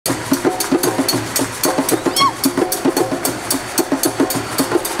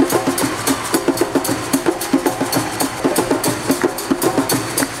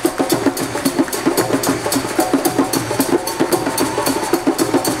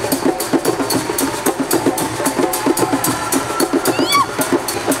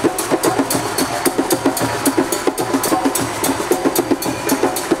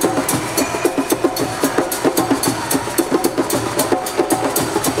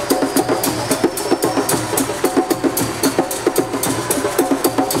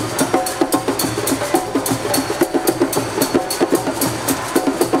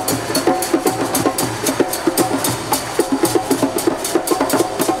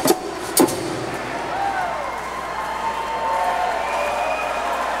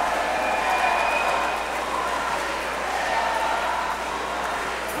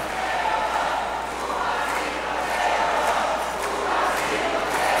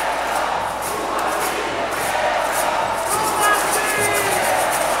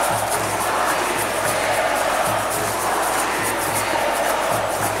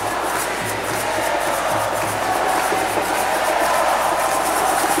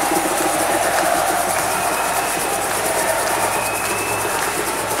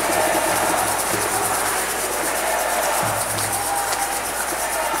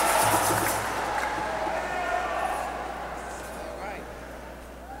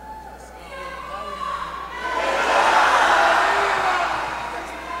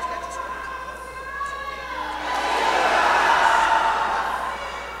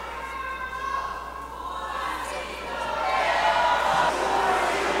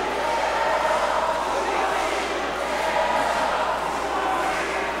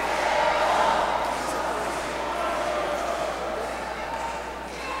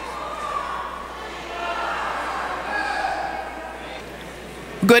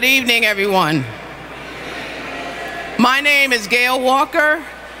Good evening, everyone. My name is Gail Walker.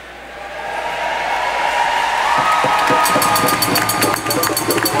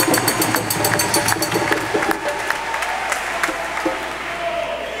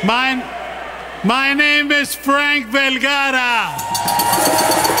 My name is Frank Velgara.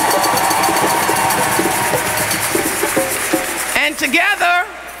 And together,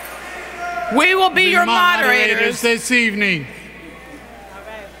 we will be your moderators this evening.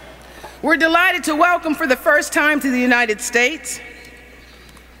 We're delighted to welcome for the first time to the United States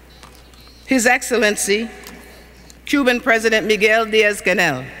His Excellency, Cuban President Miguel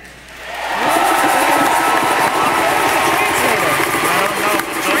Diaz-Canel.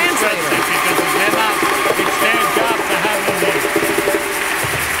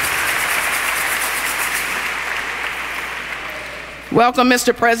 Welcome,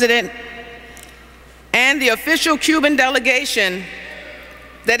 Mr. President, and the official Cuban delegation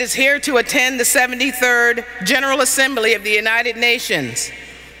that is here to attend the 73rd General Assembly of the United Nations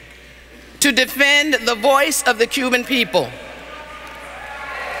to defend the voice of the Cuban people.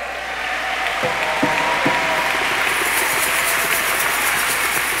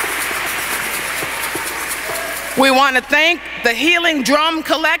 We want to thank the Healing Drum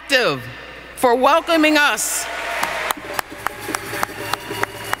Collective for welcoming us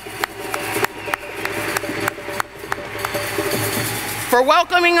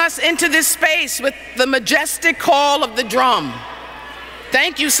into this space with the majestic call of the drum.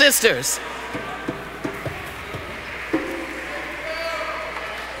 Thank you, sisters.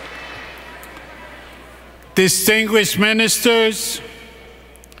 Distinguished ministers,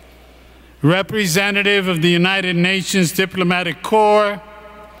 representative of the United Nations Diplomatic Corps,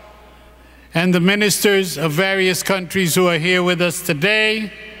 and the ministers of various countries who are here with us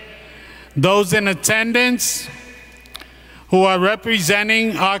today, those in attendance who are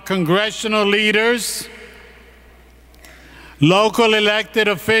representing our congressional leaders, local elected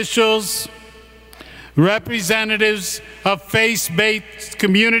officials, representatives of faith-based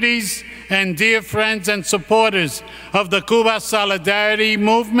communities, and dear friends and supporters of the Cuba Solidarity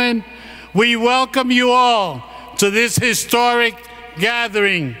Movement, we welcome you all to this historic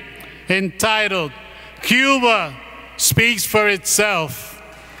gathering entitled Cuba Speaks for Itself.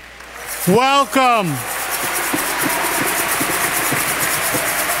 Welcome.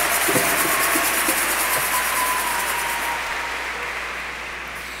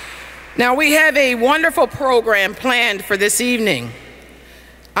 Now, we have a wonderful program planned for this evening.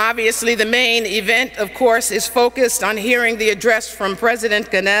 Obviously, the main event, of course, is focused on hearing the address from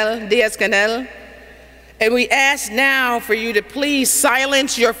President Diaz-Canel. And we ask now for you to please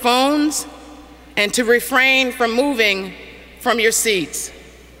silence your phones and to refrain from moving from your seats.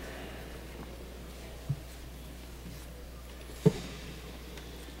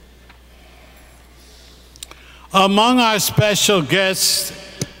 Among our special guests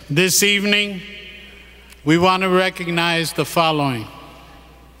this evening, we want to recognize the following.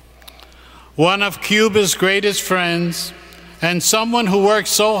 One of Cuba's greatest friends and someone who worked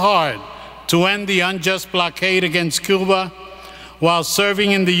so hard to end the unjust blockade against Cuba while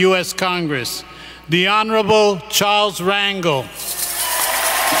serving in the U.S. Congress, the Honorable Charles Rangel.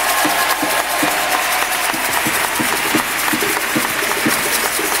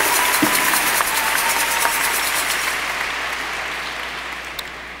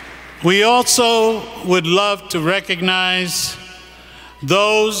 We also would love to recognize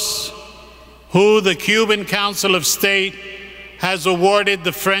those who the Cuban Council of State has awarded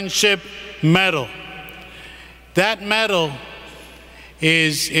the Friendship Medal. That medal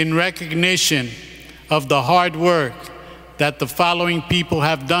is in recognition of the hard work that the following people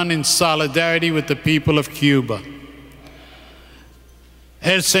have done in solidarity with the people of Cuba.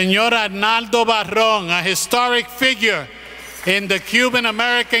 El señor Arnaldo Barrón, a historic figure in the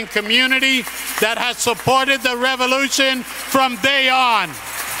Cuban-American community that has supported the revolution from day on.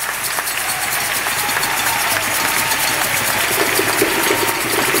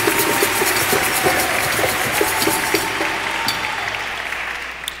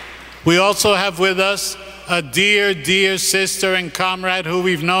 We also have with us a dear, dear sister and comrade who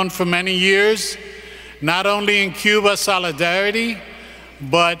we've known for many years, not only in Cuba Solidarity,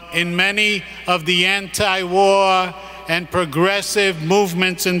 but in many of the anti-war and progressive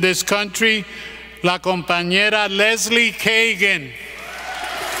movements in this country, la compañera Leslie Kagan.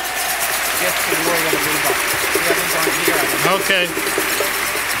 Okay.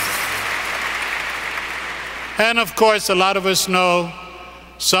 And of course, a lot of us know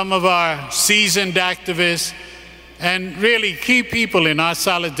some of our seasoned activists and really key people in our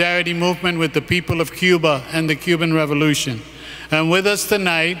solidarity movement with the people of Cuba and the Cuban Revolution. And with us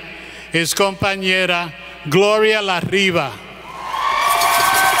tonight is compañera Gloria La Riva.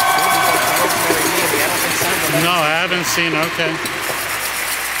 No, I haven't seen her. Okay.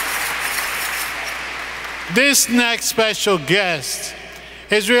 This next special guest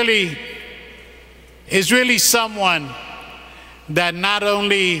is really someone that not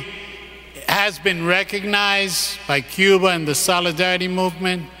only has been recognized by Cuba and the Solidarity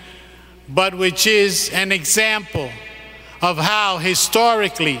Movement, but which is an example of how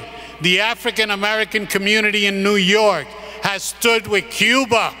historically the African American community in New York has stood with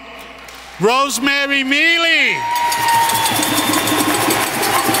Cuba. Rosemary Mealy.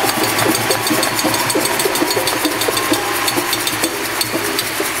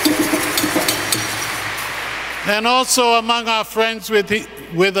 And also among our friends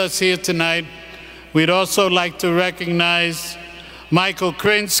with us here tonight, we'd also like to recognize Michael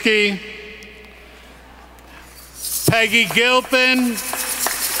Krinsky, Peggy Gilpin,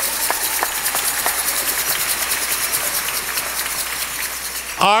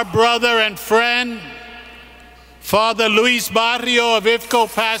 our brother and friend, Father Luis Barrio of IFCO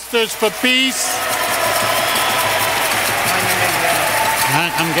Pastors for Peace.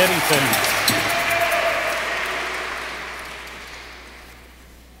 I'm getting to him.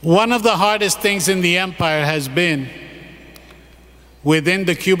 One of the hardest things in the empire has been within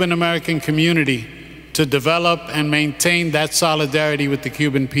the Cuban American community to develop and maintain that solidarity with the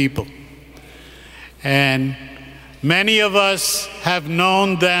Cuban people. And many of us have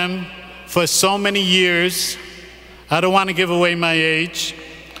known them for so many years. I don't want to give away my age,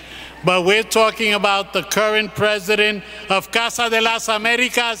 but we're talking about the current president of Casa de las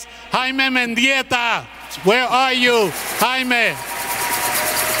Americas, Jaime Mendieta. Where are you, Jaime?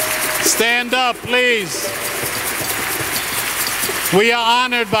 Stand up, please. We are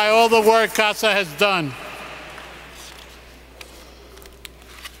honored by all the work Casa has done.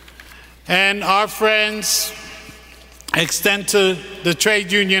 And our friends extend to the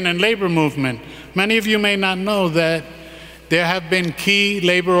trade union and labor movement. Many of you may not know that there have been key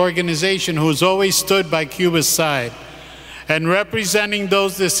labor organizations who's always stood by Cuba's side. And representing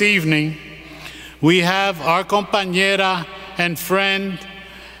those this evening, we have our compañera and friend,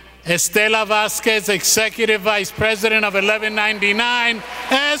 Estela Vasquez, Executive Vice President of 1199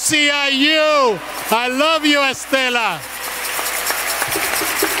 SEIU. I love you, Estela.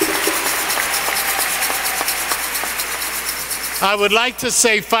 I would like to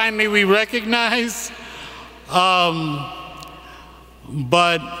say finally we recognize,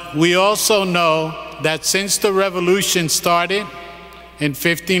 but we also know that since the revolution started in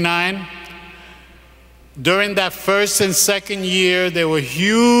 '59, during that first and second year, there were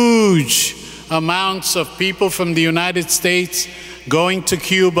huge amounts of people from the United States going to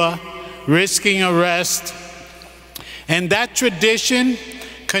Cuba, risking arrest. And that tradition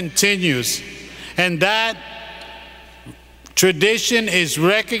continues. And that tradition is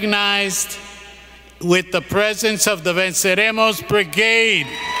recognized with the presence of the Venceremos Brigade.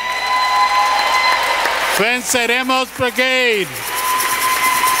 Venceremos Brigade.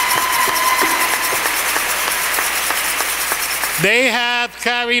 They have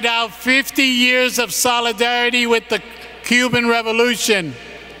carried out 50 years of solidarity with the Cuban Revolution.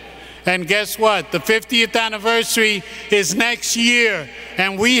 And guess what? The 50th anniversary is next year,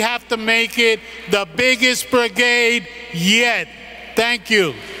 and we have to make it the biggest brigade yet. Thank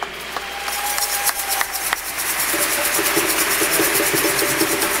you.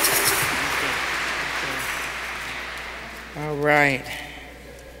 All right.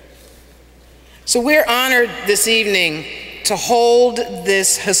 So we're honored this evening to hold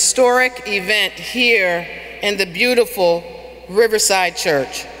this historic event here in the beautiful Riverside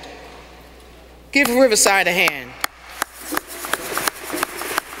Church. Give Riverside a hand.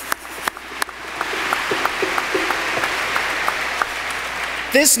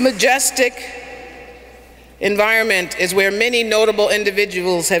 This majestic environment is where many notable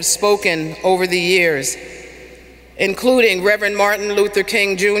individuals have spoken over the years, including Reverend Martin Luther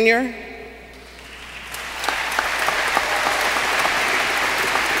King Jr.,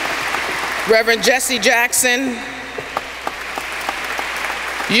 Reverend Jesse Jackson,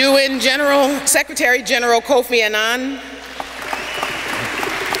 UN Secretary General Kofi Annan,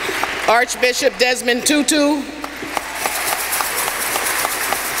 Archbishop Desmond Tutu,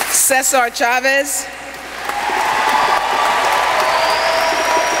 Cesar Chavez,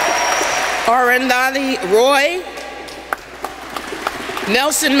 Arundhati Roy,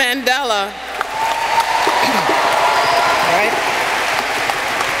 Nelson Mandela, right?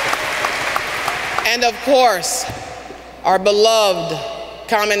 And of course, our beloved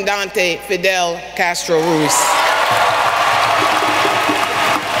Comandante Fidel Castro Ruiz.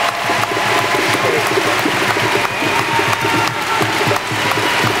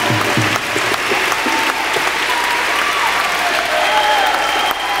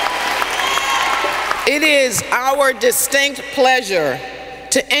 our distinct pleasure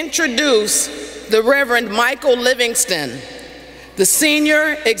to introduce the Reverend Michael Livingston, the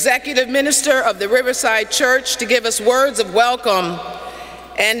Senior Executive Minister of the Riverside Church, to give us words of welcome.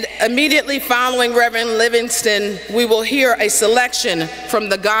 And immediately following Reverend Livingston, we will hear a selection from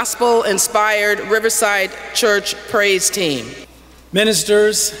the gospel-inspired Riverside Church praise team.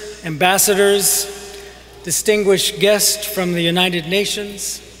 Ministers, ambassadors, distinguished guests from the United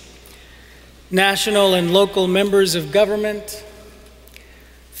Nations, national and local members of government,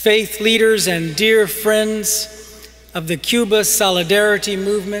 faith leaders and dear friends of the Cuba Solidarity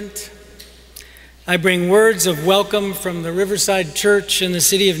Movement, I bring words of welcome from the Riverside Church in the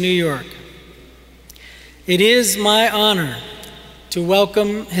city of New York. It is my honor to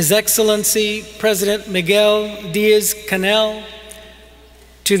welcome His Excellency President Miguel Diaz-Canel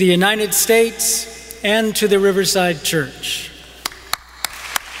to the United States and to the Riverside Church.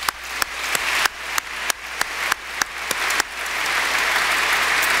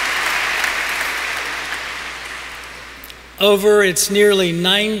 Over its nearly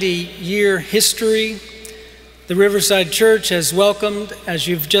 90-year history, the Riverside Church has welcomed, as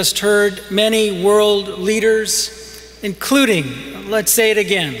you've just heard, many world leaders, including, let's say it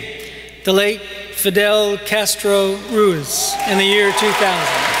again, the late Fidel Castro Ruiz in the year 2000.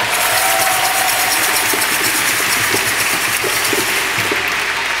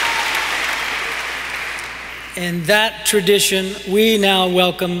 In that tradition, we now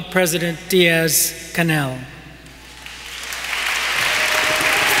welcome President Diaz-Canel.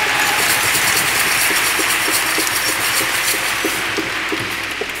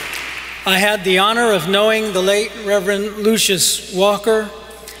 I had the honor of knowing the late Reverend Lucius Walker,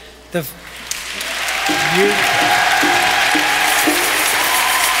 the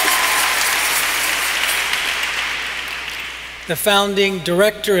founding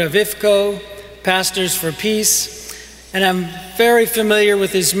director of IFCO, Pastors for Peace, and I'm very familiar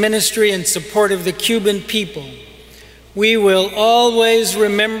with his ministry in support of the Cuban people. We will always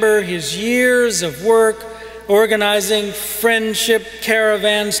remember his years of work organizing friendship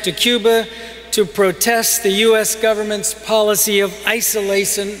caravans to Cuba to protest the U.S. government's policy of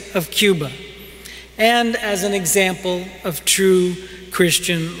isolation of Cuba, and as an example of true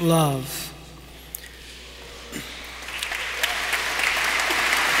Christian love.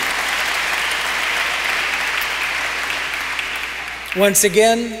 Once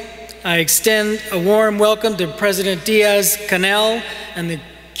again, I extend a warm welcome to President Diaz-Canel and the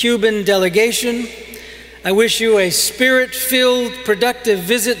Cuban delegation. I wish you a spirit-filled, productive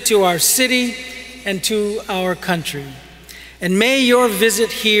visit to our city and to our country. And may your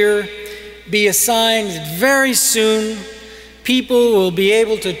visit here be a sign that very soon people will be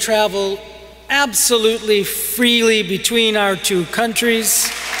able to travel absolutely freely between our two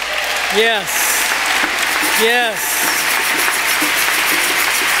countries. Yes, yes.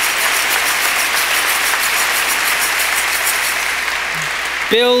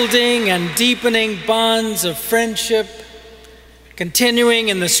 Building and deepening bonds of friendship, continuing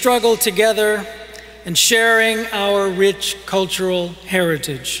in the struggle together, and sharing our rich cultural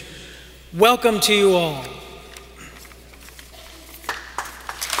heritage. Welcome to you all.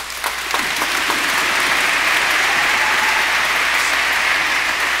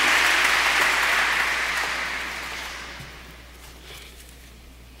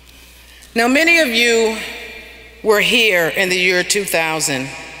 Now, many of you were here in the year 2000,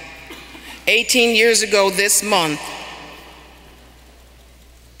 18 years ago this month,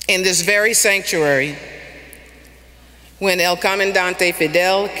 in this very sanctuary, when El Comandante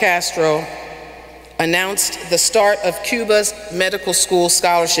Fidel Castro announced the start of Cuba's medical school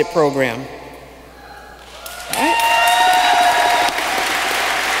scholarship program. Right?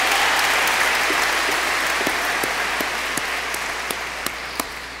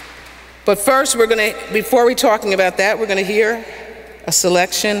 But first, before we're talking about that, we're gonna hear a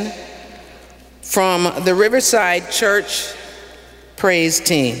selection from the Riverside Church praise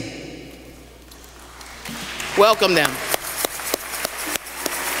team. Welcome them.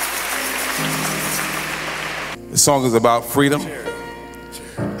 The song is about freedom.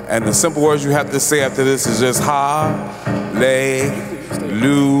 And the simple words you have to say after this is just hallelujah,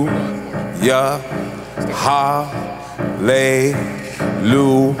 hallelujah.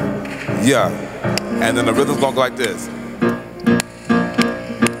 And then the rhythm's gonna go like this.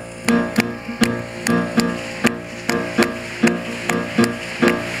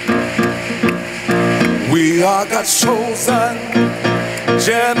 We are God's chosen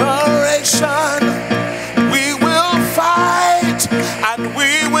generation. We will fight and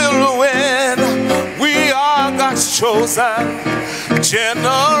we will win. We are God's chosen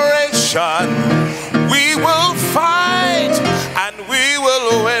generation. We will fight.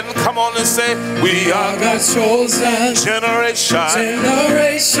 on and say, we are God's chosen generation.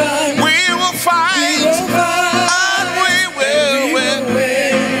 We will fight, and we will win.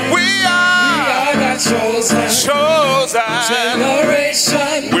 We are God's chosen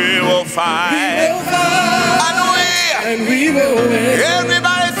generation. We will fight, and we will win.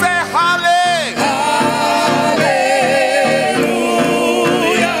 Everybody say hallelujah.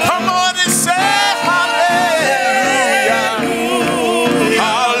 Hallelujah. Come on and say hallelujah.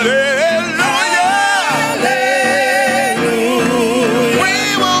 Hallelujah. Hallelujah. We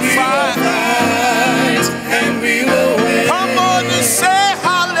will fight, and we will win. Come on and say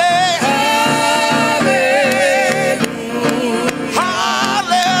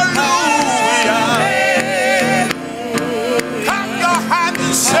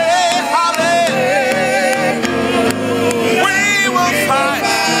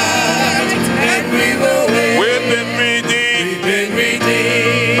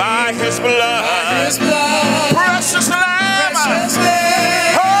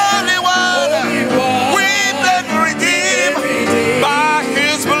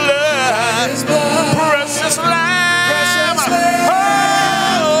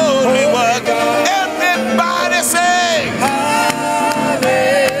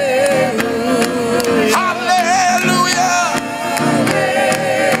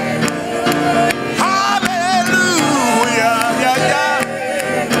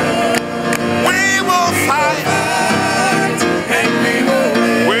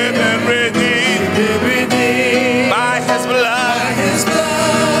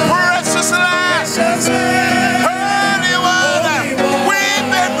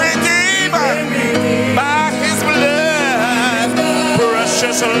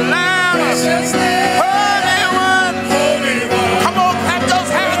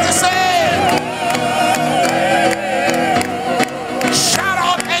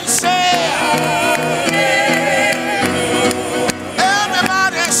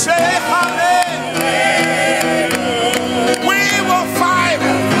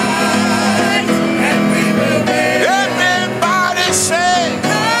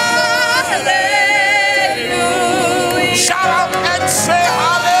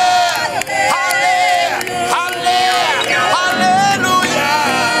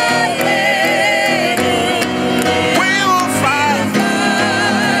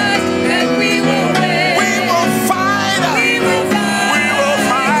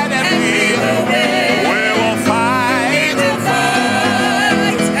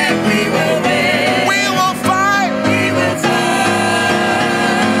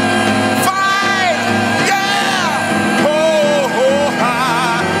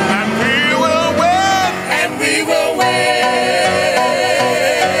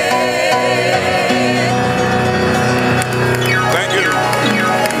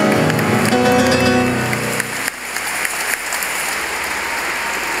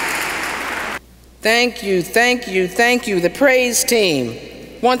Thank you, thank you, thank you. The praise team.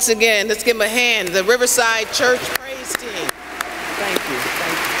 Once again, let's give them a hand. The Riverside Church praise team. Thank you,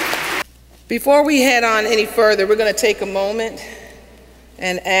 thank you. Before we head on any further, we're going to take a moment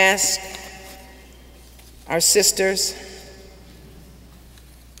and ask our sisters,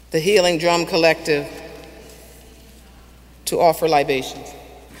 the Healing Drum Collective, to offer libations.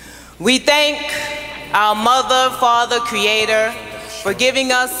 We thank our Mother, Father, Creator, for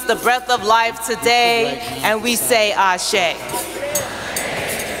giving us the breath of life today, and we say Ashe.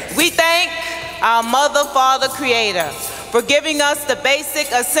 We thank our Mother, Father, Creator, for giving us the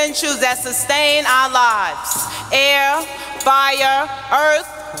basic essentials that sustain our lives: air, fire, earth,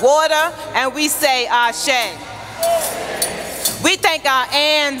 water, and we say Ashe. We thank our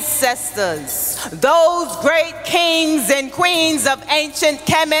ancestors, those great kings and queens of ancient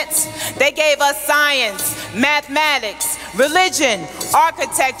Kemet. They gave us science, mathematics, religion,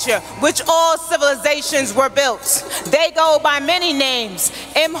 architecture, which all civilizations were built. They go by many names: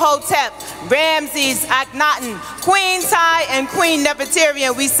 Imhotep, Ramses, Akhenaten, Queen Tai, and Queen Nefertiti.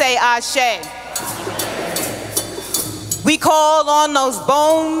 We say Ashe. We call on those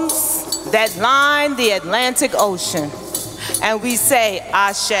bones that line the Atlantic Ocean, and we say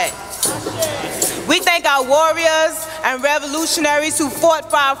Ashe. We thank our warriors and revolutionaries who fought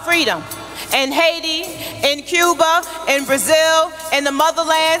for our freedom in Haiti, in Cuba, in Brazil, in the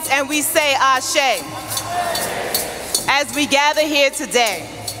motherlands, and we say Ashe. As we gather here today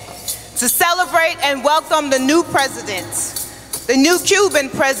to celebrate and welcome the new president, the new Cuban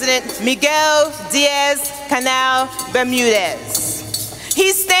president, Miguel Diaz-Canel Bermudez.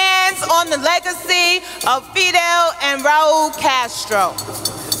 He stands on the legacy of Fidel and Raul Castro.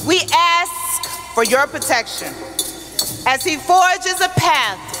 We ask for your protection as he forges a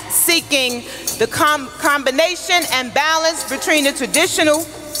path seeking the combination and balance between the traditional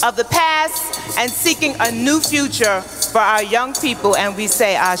of the past and seeking a new future for our young people, and we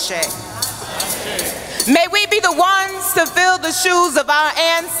say Ashe. May we be the ones to fill the shoes of our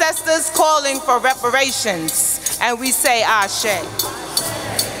ancestors calling for reparations, and we say Ashe.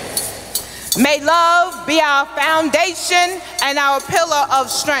 May love be our foundation and our pillar of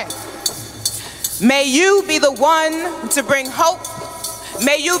strength. May you be the one to bring hope.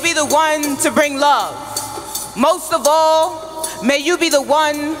 May you be the one to bring love. Most of all, may you be the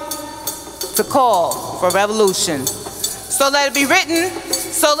one to call for revolution. So let it be written,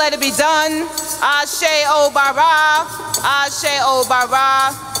 so let it be done. Ashe o bara, Ashe o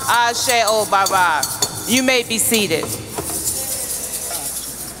bara, Ashe o bara. You may be seated.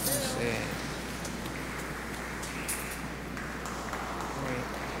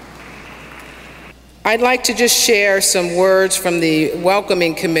 I'd like to just share some words from the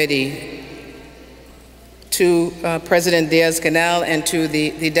welcoming committee to President Diaz-Canel and to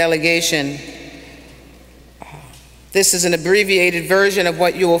the delegation. This is an abbreviated version of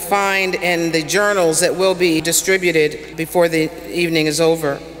what you will find in the journals that will be distributed before the evening is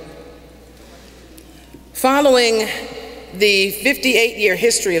over. Following the 58-year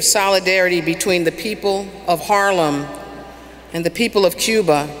history of solidarity between the people of Harlem and the people of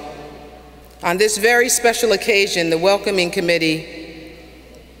Cuba, on this very special occasion, the Welcoming Committee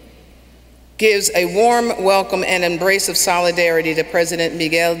gives a warm welcome and embrace of solidarity to President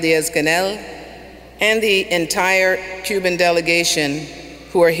Miguel Diaz-Canel and the entire Cuban delegation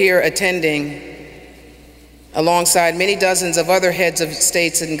who are here attending, alongside many dozens of other heads of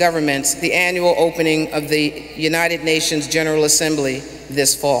states and governments, the annual opening of the United Nations General Assembly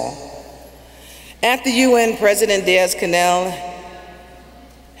this fall. At the UN, President Diaz-Canel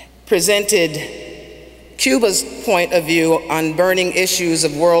presented Cuba's point of view on burning issues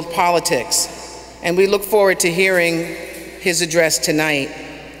of world politics, and we look forward to hearing his address tonight.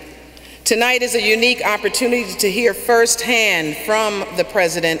 Tonight is a unique opportunity to hear firsthand from the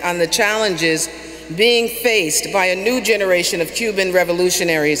President on the challenges being faced by a new generation of Cuban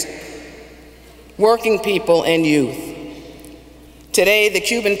revolutionaries, working people, and youth. Today, the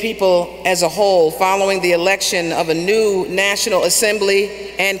Cuban people as a whole, following the election of a new National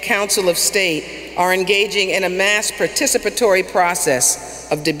Assembly and Council of State, are engaging in a mass participatory process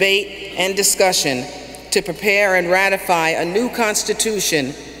of debate and discussion to prepare and ratify a new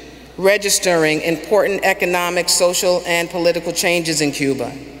constitution registering important economic, social, and political changes in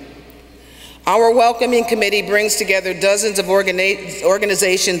Cuba. Our Welcoming Committee brings together dozens of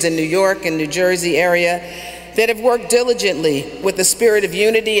organizations in New York and New Jersey area that have worked diligently with the spirit of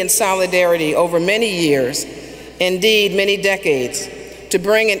unity and solidarity over many years, indeed many decades, to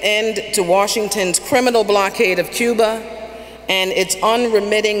bring an end to Washington's criminal blockade of Cuba and its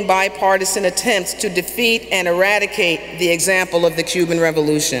unremitting bipartisan attempts to defeat and eradicate the example of the Cuban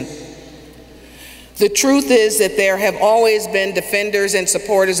Revolution. The truth is that there have always been defenders and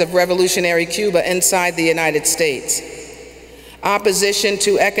supporters of revolutionary Cuba inside the United States. Opposition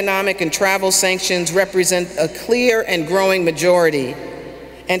to economic and travel sanctions represent a clear and growing majority.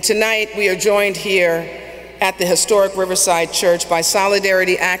 And tonight we are joined here at the historic Riverside Church by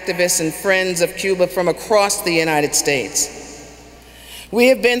solidarity activists and friends of Cuba from across the United States. We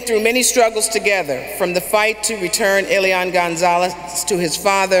have been through many struggles together, from the fight to return Elian Gonzalez to his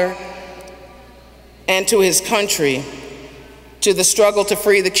father and to his country, to the struggle to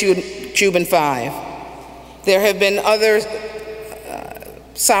free the Cuban Five. There have been other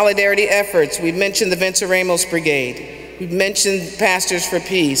solidarity efforts. We've mentioned the Venceremos Brigade. We've mentioned Pastors for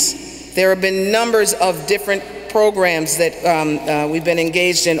Peace. There have been numbers of different programs that we've been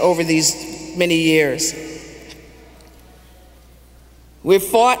engaged in over these many years. We've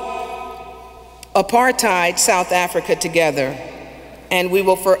fought apartheid South Africa together, and we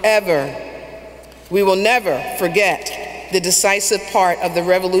will never forget the decisive part of the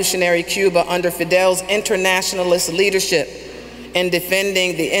revolutionary Cuba under Fidel's internationalist leadership in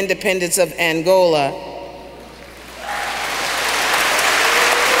defending the independence of Angola.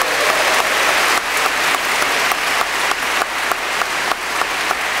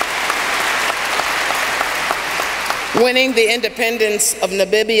 Winning the independence of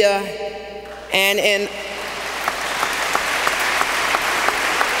Namibia, and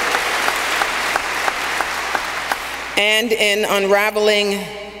in unraveling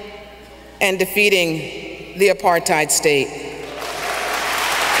and defeating the apartheid state.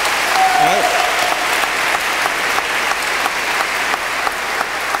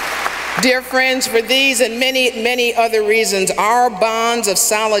 Dear friends, for these and many, many other reasons, our bonds of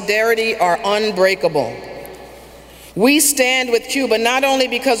solidarity are unbreakable. We stand with Cuba not only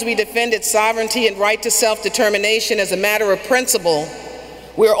because we defend its sovereignty and right to self-determination as a matter of principle,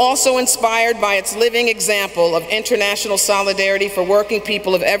 we are also inspired by its living example of international solidarity for working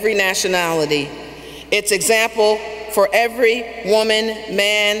people of every nationality, its example for every woman,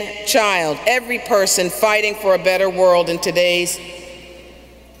 man, child, every person fighting for a better world in today's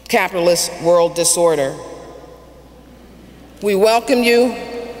capitalist world disorder. We welcome you,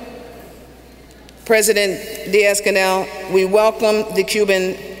 President Diaz-Canel. We welcome the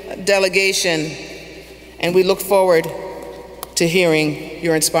Cuban delegation, and we look forward to hearing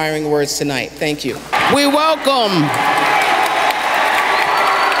your inspiring words tonight. Thank you. We welcome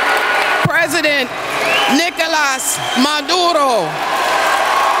President Nicolas Maduro,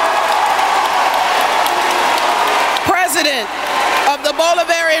 President of the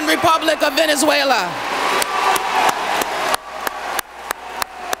Bolivarian Republic of Venezuela.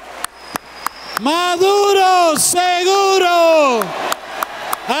 Maduro, seguro.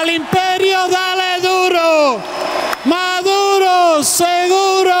 Al imperio dale duro. Maduro,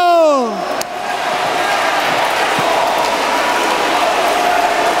 seguro.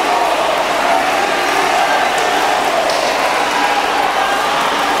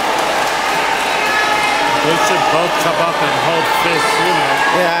 They should both come up and hold fists, you know.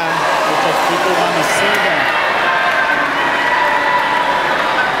 Yeah. Because people want to see them.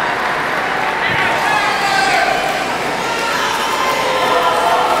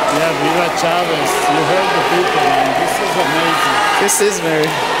 Yeah, Viva Chavez. You heard the people, man. This is amazing. This is very...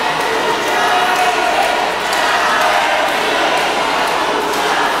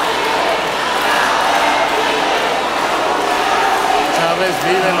 Chavez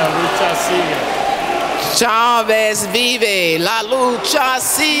vive, la lucha sigue. Chavez vive, la lucha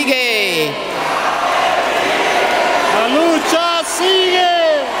sigue. La lucha sigue.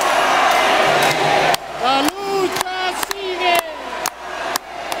 La lucha sigue.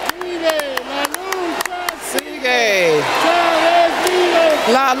 Vive, la lucha Sigue. Chavez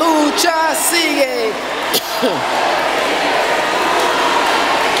vive. La lucha sigue.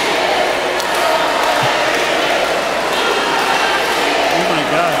 Oh my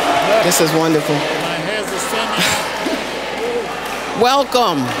God. This is wonderful. My hairs are standing up.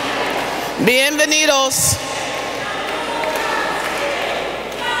 Welcome. Bienvenidos.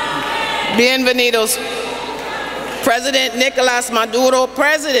 Bienvenidos. President Nicolas Maduro,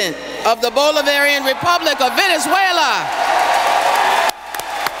 President of the Bolivarian Republic of Venezuela.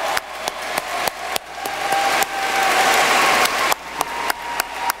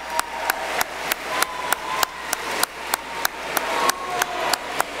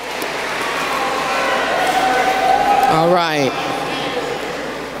 All right.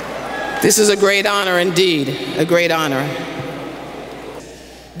 This is a great honor indeed, a great honor.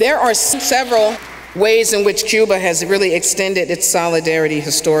 There are several ways in which Cuba has really extended its solidarity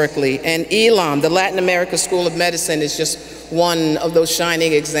historically, and ELAM, the Latin America School of Medicine, is just one of those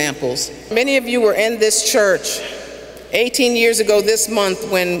shining examples. Many of you were in this church 18 years ago this month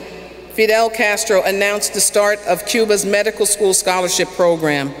when Fidel Castro announced the start of Cuba's medical school scholarship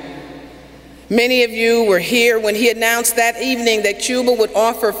program. Many of you were here when he announced that evening that Cuba would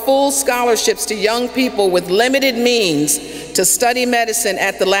offer full scholarships to young people with limited means to study medicine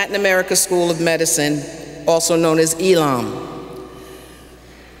at the Latin America School of Medicine, also known as ELAM.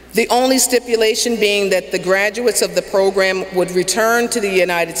 The only stipulation being that the graduates of the program would return to the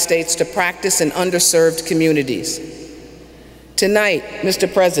United States to practice in underserved communities. Tonight,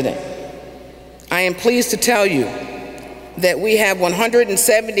 Mr. President, I am pleased to tell you that we have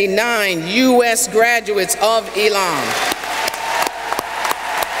 179 U.S. graduates of ELAM.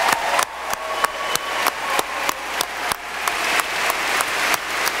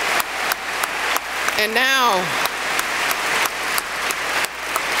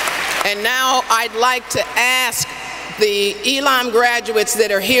 And now I'd like to ask the ELAM graduates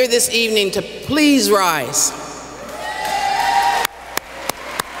that are here this evening to please rise.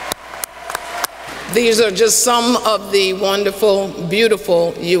 These are just some of the wonderful,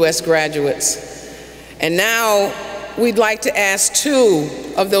 beautiful U.S. graduates. And now we'd like to ask two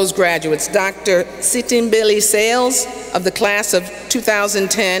of those graduates, Dr. Sitimbili Sales of the class of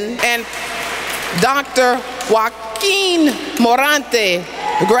 2010, and Dr. Joaquin Morante,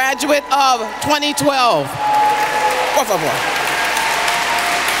 graduate of 2012. Por favor.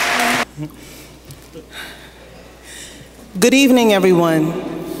 Good evening, everyone.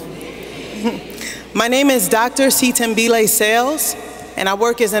 My name is Dr. Sitimbili Sales, and I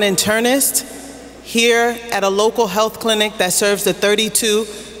work as an internist here at a local health clinic that serves the 32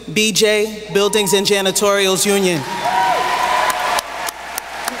 BJ Buildings and Janitorials Union.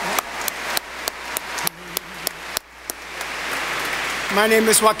 My name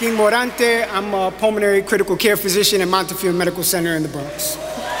is Joaquin Morante. I'm a pulmonary critical care physician at Montefiore Medical Center in the Bronx.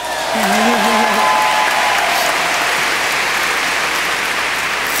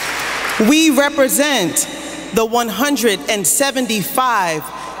 We represent the 175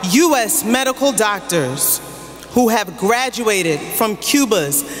 U.S. medical doctors who have graduated from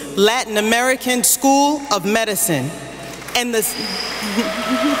Cuba's Latin American School of Medicine and the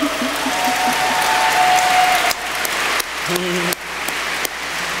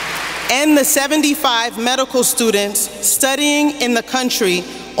and the 75 medical students studying in the country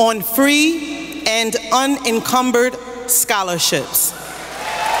on free and unencumbered scholarships.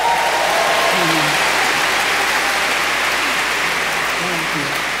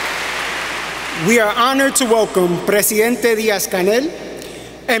 We are honored to welcome Presidente Diaz-Canel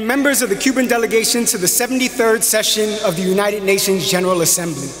and members of the Cuban delegation to the 73rd session of the United Nations General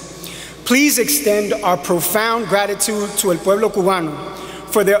Assembly. Please extend our profound gratitude to el pueblo cubano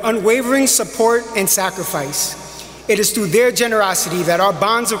for their unwavering support and sacrifice. It is through their generosity that our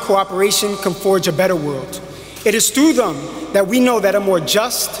bonds of cooperation can forge a better world. It is through them that we know that a more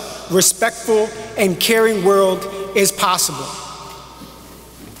just, respectful, and caring world is possible.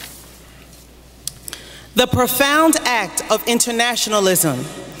 The profound act of internationalism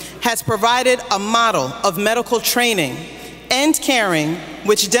has provided a model of medical training and caring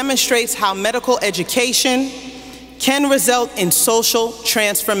which demonstrates how medical education can result in social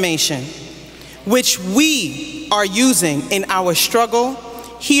transformation, which we are using in our struggle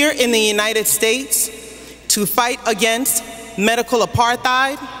here in the United States to fight against medical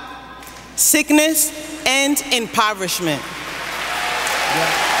apartheid, sickness, and impoverishment.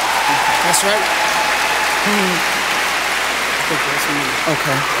 That's right.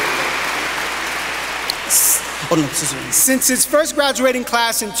 Okay. Since its first graduating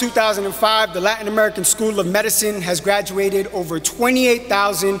class in 2005, the Latin American School of Medicine has graduated over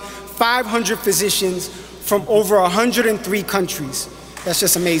 28,500 physicians from over 103 countries. That's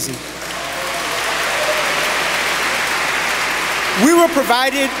just amazing. We were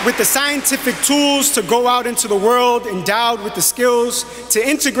provided with the scientific tools to go out into the world endowed with the skills to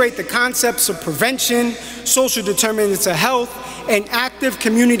integrate the concepts of prevention, social determinants of health, and active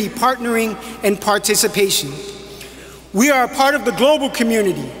community partnering and participation. We are a part of the global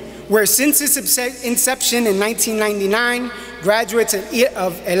community, where since its inception in 1999, graduates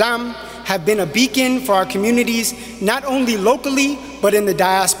of ELAM have been a beacon for our communities, not only locally, but in the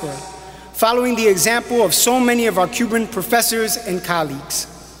diaspora, following the example of so many of our Cuban professors and colleagues.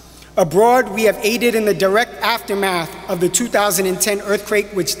 Abroad, we have aided in the direct aftermath of the 2010 earthquake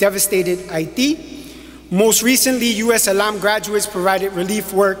which devastated Haiti. Most recently, U.S. ELAM graduates provided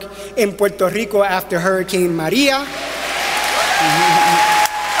relief work in Puerto Rico after Hurricane Maria.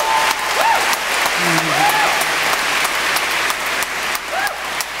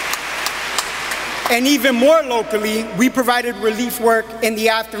 And even more locally, we provided relief work in the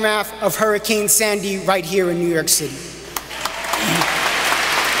aftermath of Hurricane Sandy right here in New York City.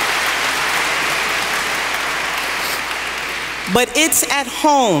 But it's at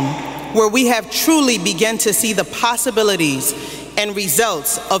home where we have truly begun to see the possibilities and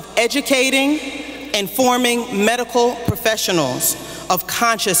results of educating and forming medical professionals of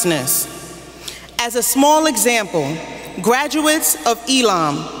consciousness. As a small example, graduates of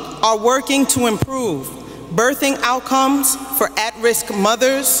ELAM are working to improve birthing outcomes for at-risk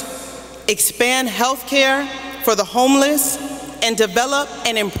mothers, expand healthcare for the homeless, and develop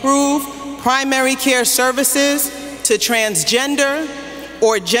and improve primary care services to transgender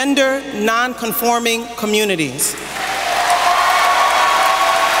or gender non-conforming communities.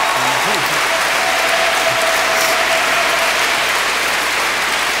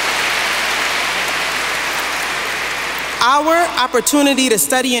 Our opportunity to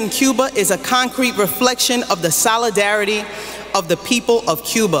study in Cuba is a concrete reflection of the solidarity of the people of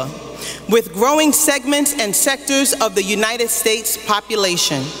Cuba with growing segments and sectors of the United States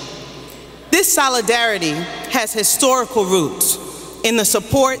population. This solidarity has historical roots in the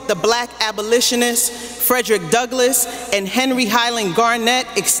support the Black abolitionists Frederick Douglass and Henry Highland Garnet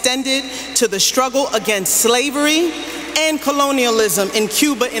extended to the struggle against slavery and colonialism in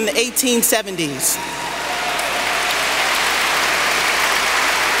Cuba in the 1870s.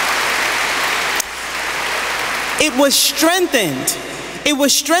 It was strengthened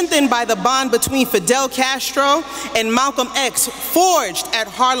by the bond between Fidel Castro and Malcolm X, forged at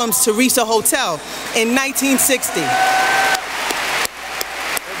Harlem's Teresa Hotel in 1960.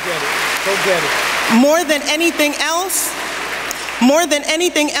 Go get it. More than anything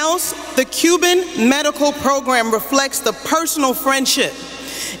else, the Cuban medical program reflects the personal friendship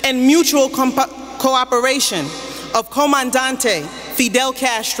and mutual cooperation of Comandante Fidel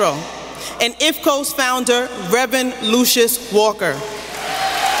Castro, and IFCO's founder, Reverend Lucius Walker.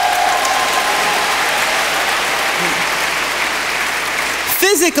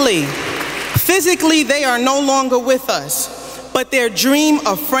 Physically, they are no longer with us, but their dream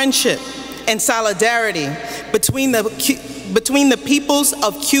of friendship and solidarity between the peoples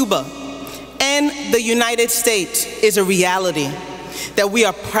of Cuba and the United States is a reality that we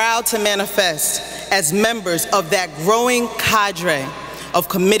are proud to manifest as members of that growing cadre of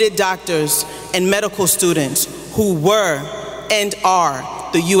committed doctors and medical students who were and are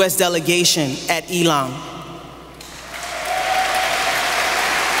the U.S. delegation at Elam.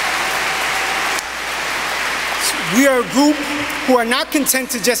 We are a group who are not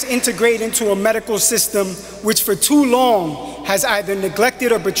content to just integrate into a medical system which for too long has either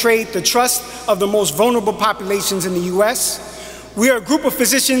neglected or betrayed the trust of the most vulnerable populations in the U.S. We are a group of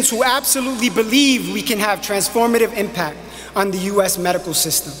physicians who absolutely believe we can have transformative impact on the U.S. medical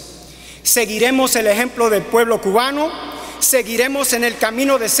system. Seguiremos el ejemplo del pueblo cubano, seguiremos en el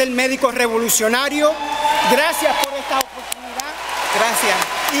camino de ser médicos revolucionarios. Gracias por esta oportunidad. Gracias.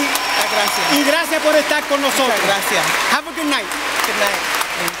 Y gracias por estar con nosotros. Muchas gracias. Have a good night. Good night.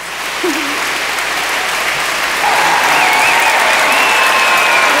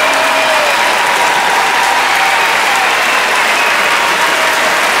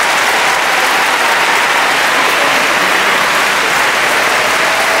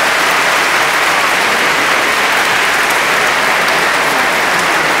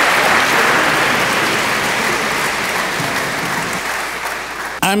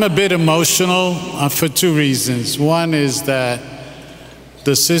 I'm a bit emotional for two reasons. One is that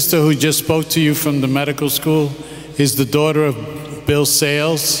the sister who just spoke to you from the medical school is the daughter of Bill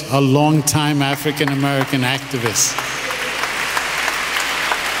Sales, a longtime African-American activist.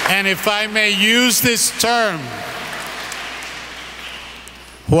 And if I may use this term,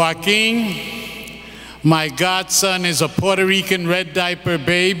 Joaquin, my godson, is a Puerto Rican red diaper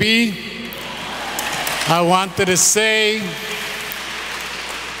baby. I wanted to say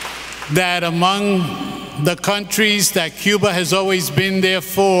that among the countries that Cuba has always been there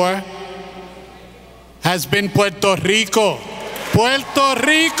for has been Puerto Rico. Puerto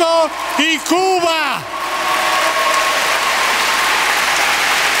Rico y Cuba.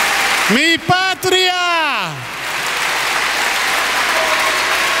 Mi patria.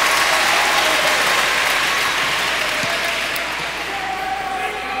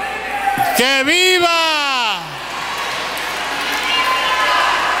 Que viva.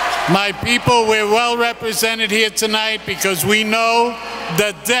 My people, we're well represented here tonight because we know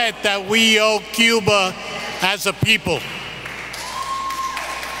the debt that we owe Cuba as a people.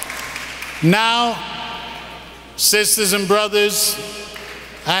 Now, sisters and brothers,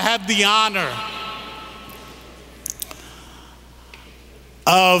 I have the honor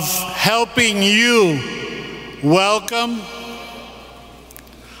of helping you welcome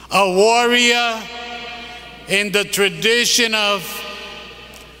a warrior in the tradition of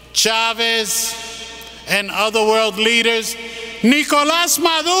Chavez and other world leaders, Nicolas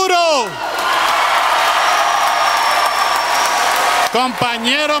Maduro.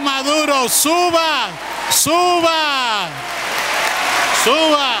 Compañero Maduro, suba, suba,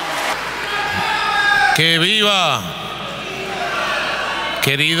 suba. Que viva,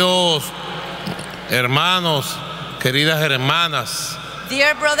 queridos hermanos, queridas hermanas.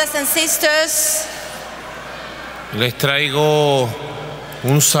 Dear brothers and sisters, les traigo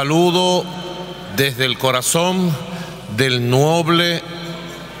un saludo desde el corazón del noble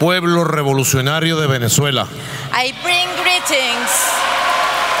pueblo revolucionario de Venezuela. I bring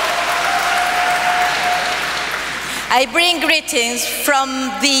greetings from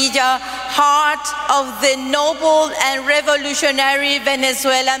the heart of the noble and revolutionary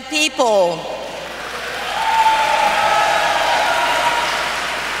Venezuelan people.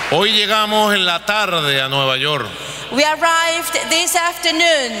 Hoy llegamos en la tarde a Nueva York. We arrived this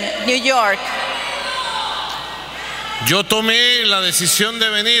afternoon, New York. Yo tomé la decisión de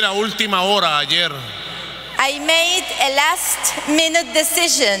venir a última hora ayer. I made a last-minute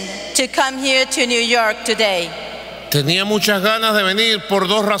decision to come here to New York today. Tenía muchas ganas de venir por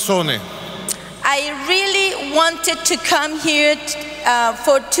dos razones. I really wanted to come here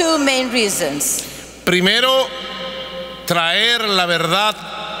for two main reasons. Primero, traer la verdad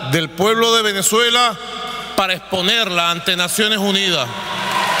del pueblo de Venezuela para exponerla ante Naciones Unidas.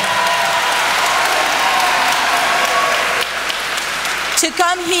 To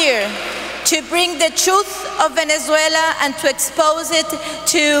come here, to bring the truth of Venezuela and to expose it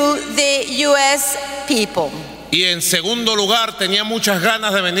to the U.S. people. Y en segundo lugar, tenía muchas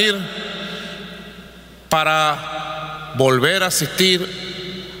ganas de venir para volver a asistir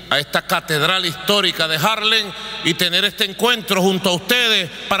a esta catedral histórica de Harlem y tener este encuentro junto a ustedes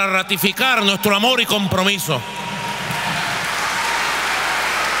para ratificar nuestro amor y compromiso.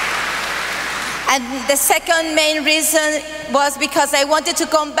 And the second main reason was because I wanted to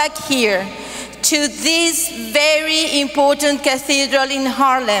come back here to this very important cathedral in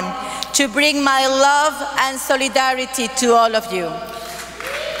Harlem to bring my love and solidarity to all of you.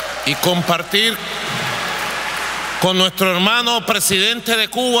 Y compartir con nuestro hermano presidente de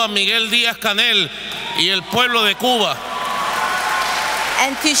Cuba, Miguel Diaz-Canel, y el pueblo de Cuba.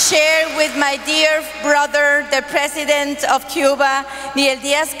 And to share with my dear brother, the president of Cuba, Miguel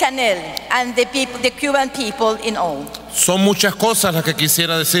Diaz-Canel, and the Cuban people in all. Son muchas cosas las que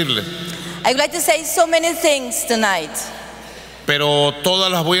quisiera decirle, I would like to say so many things tonight. pero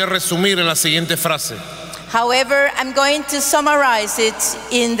todas las voy a resumir en la siguiente frase. However, I'm going to summarize it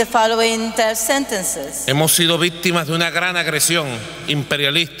in the following sentences. Hemos sido víctimas de una gran agresión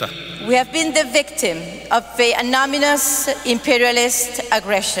imperialista. We have been the victim of a anonymous imperialist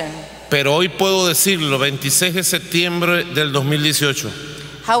aggression. Pero hoy puedo decirlo, 26 de septiembre del 2018.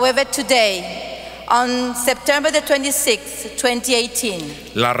 However, today, on September the 26th,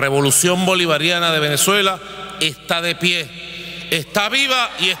 2018, la revolución bolivariana de Venezuela está de pie, está viva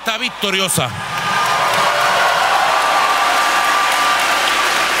y está victoriosa.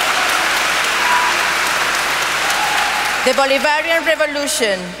 The Bolivarian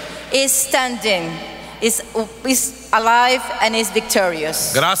Revolution is standing, is alive and is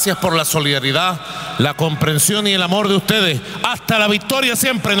victorious. Gracias por la solidaridad, la comprensión y el amor de ustedes. Hasta la victoria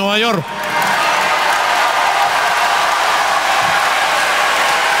siempre, Nueva York.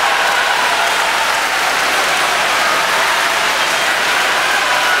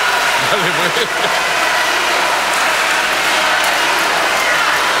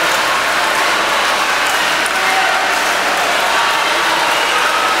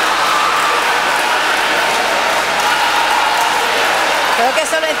 Creo que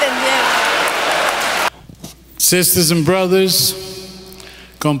eso lo entendieron. Sisters and brothers,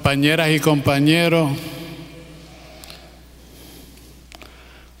 compañeras y compañeros,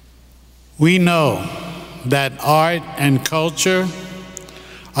 we know that art and culture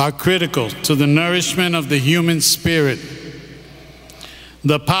are critical to the nourishment of the human spirit.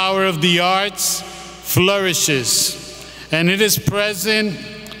 The power of the arts flourishes, and it is present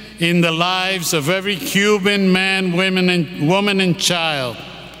in the lives of every Cuban man, woman, and child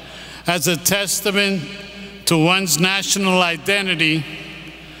as a testament to one's national identity.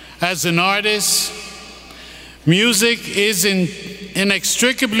 As an artist, music is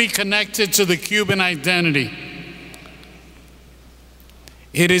inextricably connected to the Cuban identity.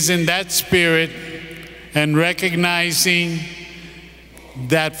 It is in that spirit and recognizing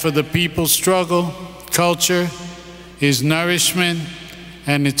that for the people's struggle, culture is nourishment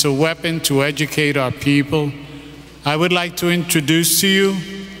and it's a weapon to educate our people. I would like to introduce to you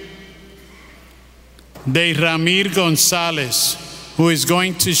Ramir Gonzalez, who is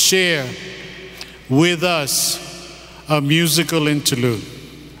going to share with us a musical interlude.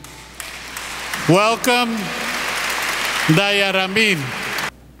 Welcome, Ramir.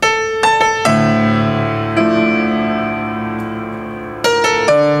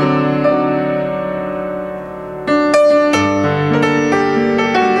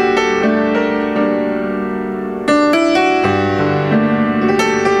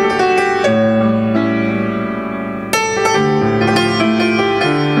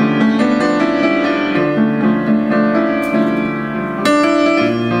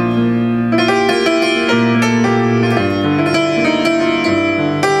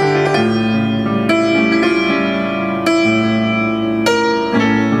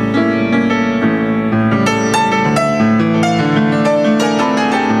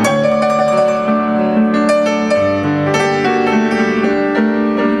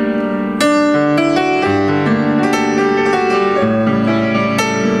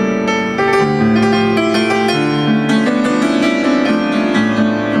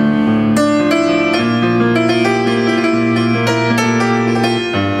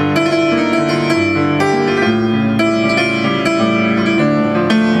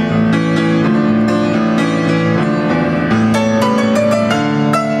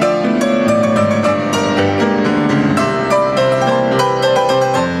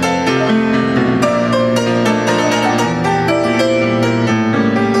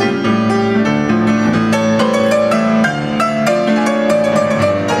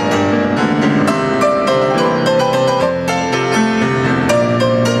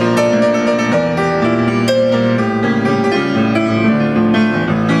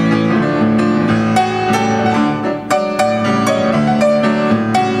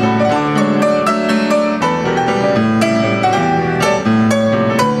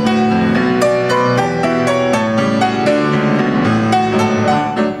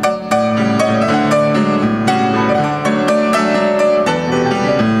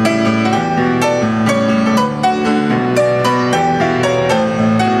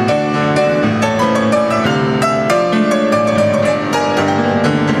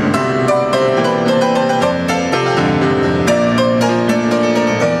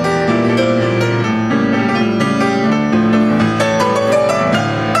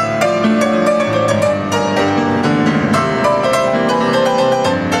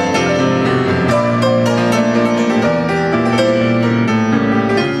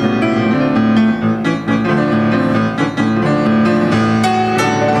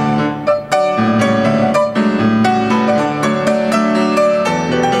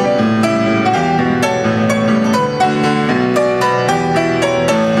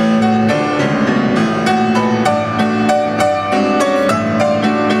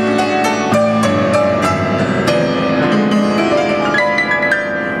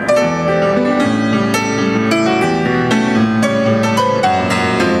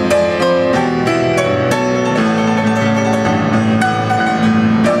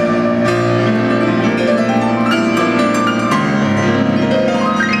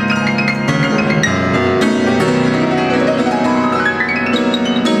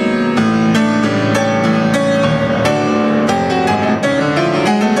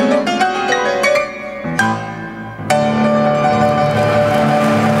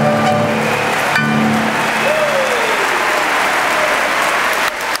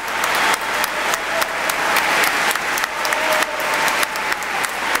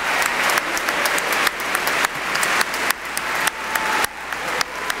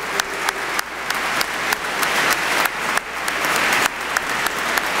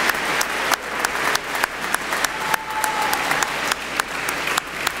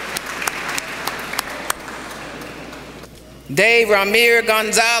 De Ramir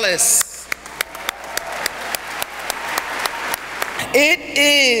Gonzalez. It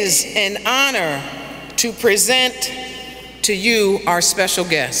is an honor to present to you our special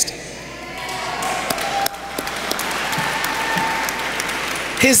guest.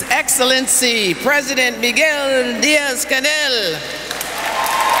 His Excellency, President Miguel Diaz-Canel.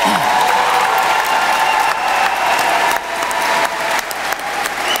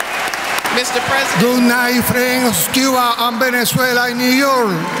 Mr. President. Good night, friends, Cuba and Venezuela and New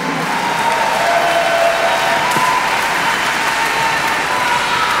York.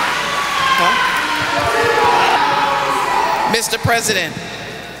 Mr. President,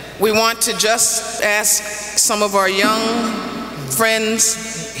 we want to just ask some of our young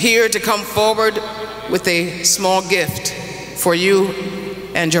friends here to come forward with a small gift for you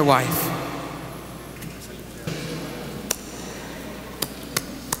and your wife.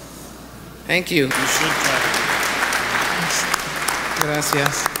 Thank you.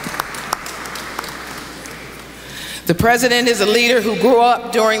 Gracias. The President is a leader who grew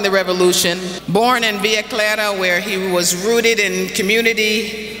up during the revolution, born in Villa Clara, where he was rooted in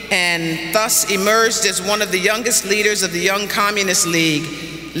community and thus emerged as one of the youngest leaders of the Young Communist League,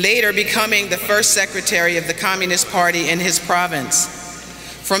 later becoming the first secretary of the Communist Party in his province.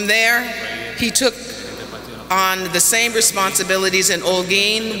 From there, he took on the same responsibilities in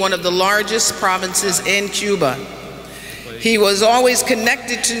Holguin, one of the largest provinces in Cuba. He was always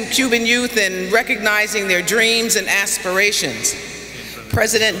connected to Cuban youth and recognizing their dreams and aspirations.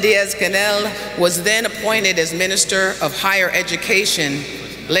 President Diaz-Canel was then appointed as Minister of Higher Education,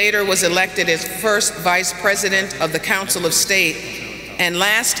 later was elected as first Vice President of the Council of State, and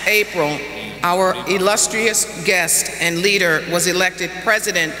last April, our illustrious guest and leader was elected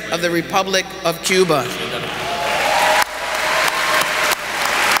President of the Republic of Cuba.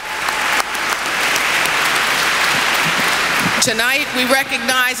 Tonight, we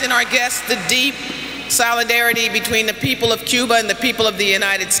recognize in our guests the deep solidarity between the people of Cuba and the people of the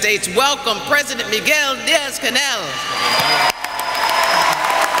United States. Welcome, President Miguel Diaz-Canel.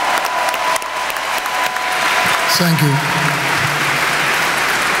 Thank you.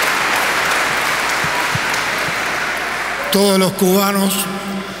 Todos los cubanos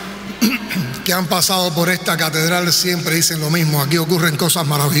que han pasado por esta catedral siempre dicen lo mismo. Aquí ocurren cosas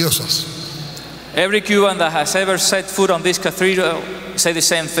maravillosas. Every Cuban that has ever set foot on this cathedral say the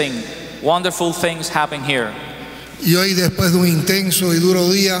same thing. Wonderful things happen here. Y hoy, después de un intenso y duro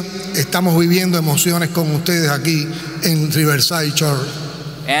día, estamos viviendo emociones con ustedes aquí en Riverside Church.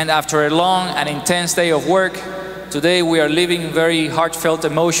 And after a long and intense day of work, today we are living very heartfelt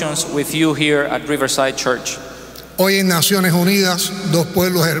emotions with you here at Riverside Church. Hoy en Naciones Unidas, dos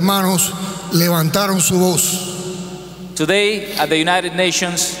pueblos hermanos levantaron su voz. Today at the United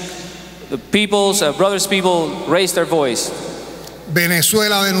Nations, the brothers people raised their voice.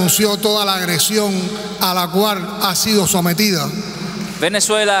 Venezuela denunció toda la agresión a la cual ha sido sometida.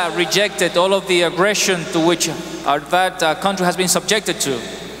 Venezuela rejected all of the aggression to which that country has been subjected to.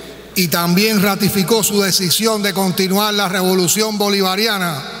 Y también ratificó su decisión de continuar la revolución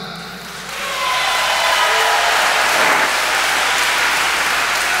bolivariana.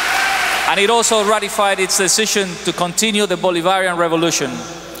 And it also ratified its decision to continue the Bolivarian revolution.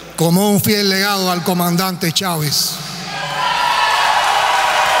 Como un fiel legado al comandante Chávez.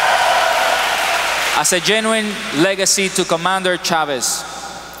 As a genuine legacy to Commander Chávez.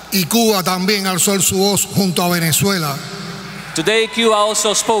 Y Cuba también alzó su voz junto a Venezuela. Today Cuba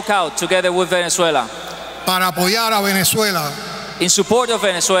also spoke out together with Venezuela. Para apoyar a Venezuela. In support of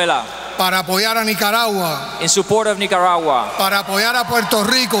Venezuela. Para apoyar a Nicaragua. In support of Nicaragua. Para apoyar a Puerto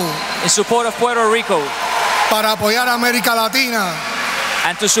Rico. In support of Puerto Rico. Para apoyar a América Latina.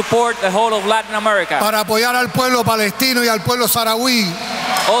 And to support the whole of Latin America. Para apoyar al pueblo palestino y al pueblo saharaui.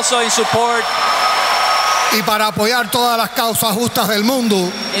 Also in support. Y para apoyar todas las causas justas del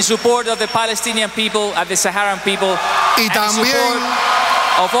mundo. In support of the Palestinian people and the Saharan people. Y también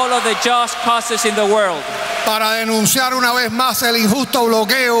of all of the just causes in the world. Para denunciar una vez más el injusto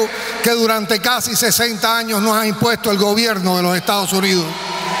bloqueo que durante casi 60 años nos ha impuesto el gobierno de los Estados Unidos.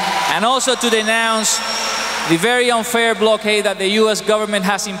 And also to denounce the very unfair blockade that the U.S. government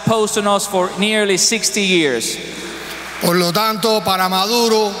has imposed on us for nearly 60 years. Por lo tanto, para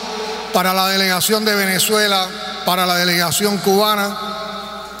Maduro, para la delegación de Venezuela, para la delegación cubana,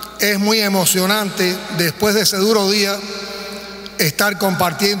 es muy emocionante después de ese duro día estar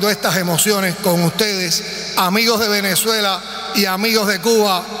compartiendo estas emociones con ustedes, amigos de Venezuela y amigos de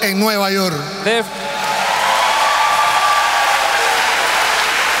Cuba en Nueva York.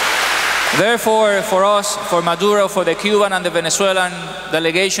 Therefore, for us, for Madura, for the Cuban and the Venezuelan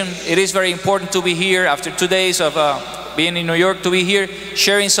delegation, it is very important to be here after 2 days of being in New York, to be here,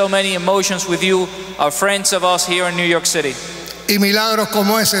 sharing so many emotions with you, our friends of us here in New York City. Y milagros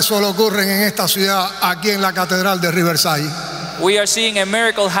como ese solo ocurren en esta ciudad, aquí en la Catedral de Riverside. We are seeing a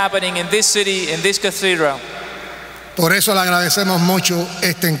miracle happening in this city, in this cathedral. Por eso le agradecemos mucho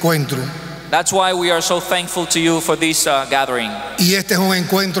este encuentro. That's why we are so thankful to you for this gathering. Y este es un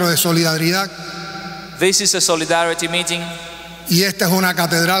encuentro de solidaridad. This is a solidarity meeting. Y esta es una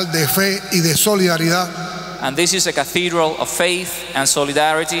catedral de fe y de solidaridad. And this is a cathedral of faith and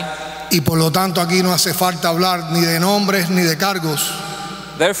solidarity. Y por lo tanto aquí no hace falta hablar ni de nombres ni de cargos.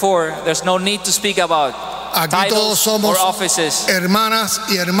 Therefore, there's no need to speak about Aquí todos titles or somos offices. hermanas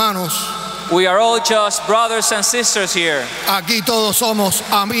y hermanos. We are all just brothers and sisters here. Aquí todos somos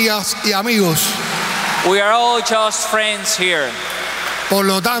amigas y amigos. We are all just friends here. Por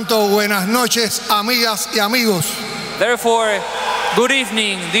lo tanto, buenas noches, amigas y amigos. Therefore, good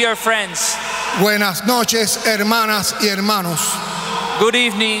evening, dear friends. Buenas noches, hermanas y hermanos. Good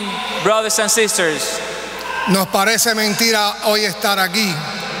evening, brothers and sisters. Nos parece mentira hoy estar aquí,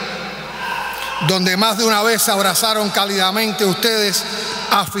 donde más de una vez abrazaron cálidamente ustedes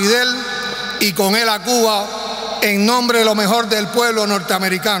a Fidel y con él a Cuba en nombre de lo mejor del pueblo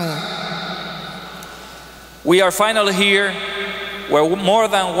norteamericano. We are finally here where more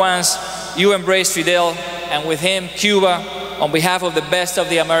than once you embraced Fidel and with him Cuba on behalf of the best of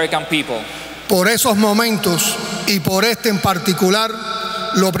the American people. Por esos momentos y por este en particular,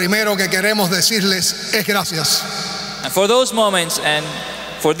 lo primero que queremos decirles es gracias. And for those moments and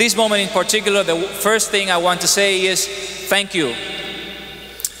for this moment in particular, the first thing I want to say is thank you.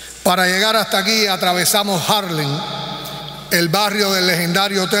 Para llegar hasta aquí atravesamos Harlem, el barrio del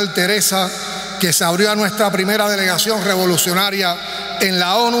legendario Hotel Teresa, que se abrió a nuestra primera delegación revolucionaria en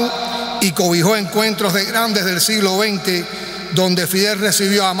la ONU y cobijó encuentros de grandes del siglo XX, donde Fidel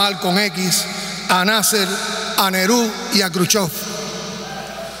recibió a Malcolm X, a Nasser, a Nehru y a Khrushchev.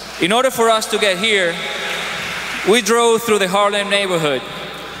 In order for us to get here, we drove through the Harlem neighborhood,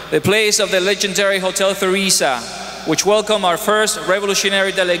 the place of the legendary Hotel Teresa, which welcomed our first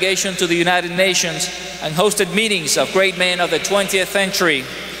revolutionary delegation to the United Nations and hosted meetings of great men of the 20th century,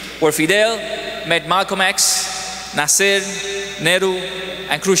 where Fidel met Malcolm X, Nasser, Nehru,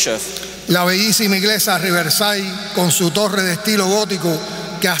 and Khrushchev. La bellísima iglesia Riverside, con su torre de estilo gótico,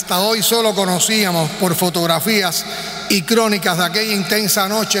 que hasta hoy solo conocíamos por fotografías y crónicas de aquella intensa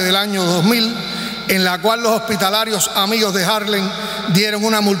noche del año 2000, en la cual los hospitalarios amigos de Harlem dieron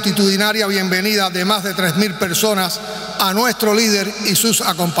una multitudinaria bienvenida de más de 3,000 personas a nuestro líder y sus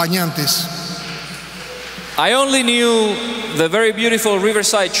acompañantes. I only knew the very beautiful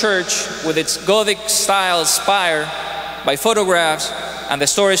Riverside Church with its Gothic style spire by photographs and the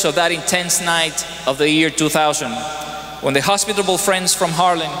stories of that intense night of the year 2000, when the hospitable friends from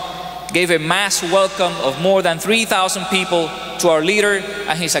Harlem gave a mass welcome of more than 3,000 people to our leader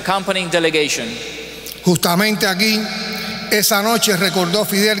and his accompanying delegation. Justamente aquí, esa noche recordó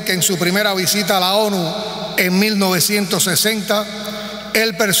Fidel que en su primera visita a la ONU en 1960,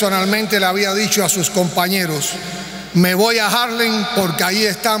 él personalmente le había dicho a sus compañeros: me voy a Harlem porque ahí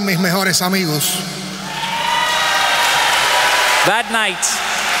están mis mejores amigos. That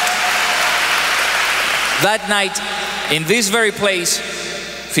night, in this very place,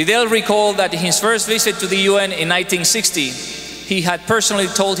 Fidel recalled that in his first visit to the UN in 1960, he had personally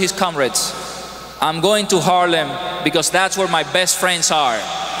told his comrades, I'm going to Harlem because that's where my best friends are.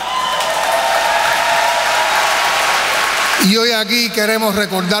 Y hoy aquí queremos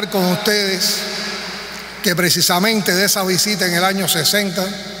recordar con ustedes que precisamente de esa visita en el año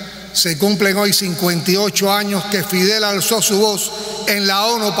 60 se cumplen hoy 58 años que Fidel alzó su voz en la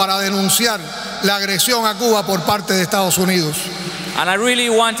ONU para denunciar la agresión a Cuba por parte de Estados Unidos. And I really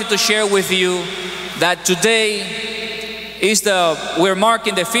wanted to share with you that today we're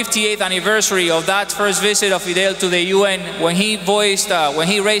marking the 58th anniversary of that first visit of Fidel to the UN when he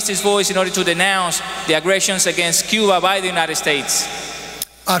raised his voice in order to denounce the aggressions against Cuba by the United States.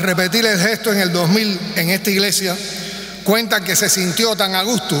 Al repetir el gesto en el 2000 en esta iglesia, cuentan que se sintió tan a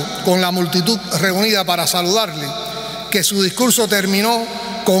gusto con la multitud reunida para saludarle, que su discurso terminó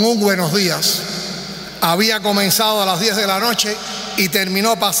con un buenos días. Había comenzado a las 10 de la noche y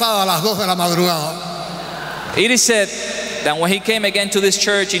terminó pasada a las 2 de la madrugada. It is said that when he came again to this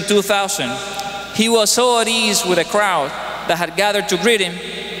church in 2000, he was so at ease with the crowd that had gathered to greet him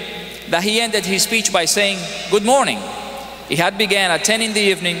that he ended his speech by saying, "Good morning." He had began at 10 in the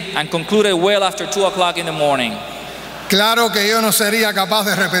evening and concluded well after 2 o'clock in the morning. Claro que yo no sería capaz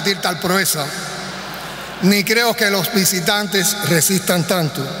de repetir tal proeza, ni creo que los visitantes resistan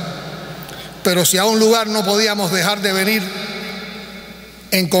tanto. Pero si a un lugar no podíamos dejar de venir,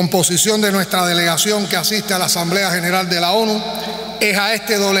 en composición de nuestra delegación que asiste a la Asamblea General de la ONU, es a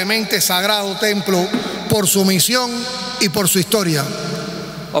este doblemente sagrado templo por su misión y por su historia.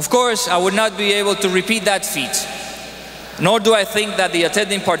 Of course, I would not be able to repeat that feat, nor do I think that the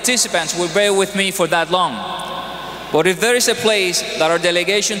attending participants will bear with me for that long. But if there is a place that our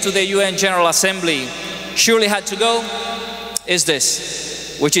delegation to the UN General Assembly surely had to go, is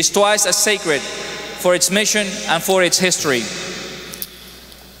this, which is twice as sacred for its mission and for its history.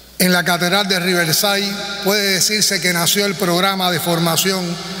 En la Catedral de Riverside puede decirse que nació el programa de formación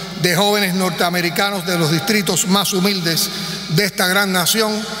de jóvenes norteamericanos de los distritos más humildes de esta gran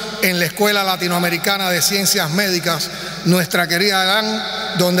nación en la Escuela Latinoamericana de Ciencias Médicas, nuestra querida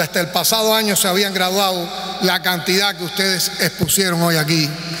GAN, donde hasta el pasado año se habían graduado la cantidad que ustedes expusieron hoy aquí.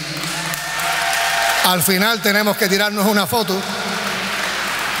 Al final tenemos que tirarnos una foto.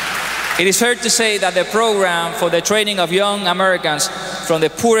 It is fair to say that the program for the training of young Americans from the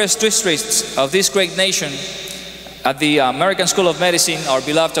poorest districts of this great nation at the American School of Medicine, our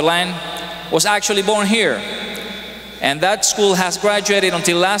beloved land, was actually born here. And that school has graduated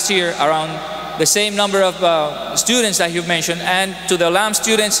until last year around the same number of students that you've mentioned. And to the LAM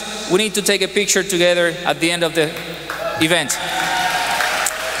students, we need to take a picture together at the end of the event.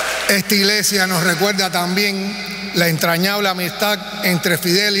 Esta iglesia nos recuerda también la entrañable amistad entre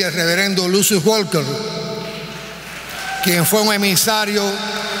Fidel y el reverendo Lucius Walker, quien fue un emisario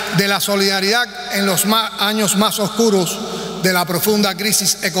de la solidaridad en los años más oscuros de la profunda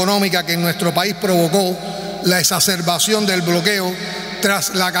crisis económica que en nuestro país provocó la exacerbación del bloqueo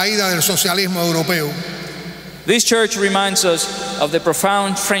tras la caída del socialismo europeo. This church reminds us of the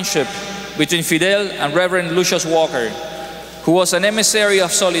profound friendship between Fidel and Reverend Lucius Walker, who was an emissary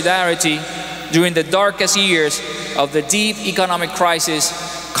of solidarity during the darkest years of the deep economic crisis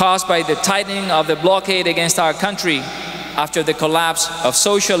caused by the tightening of the blockade against our country after the collapse of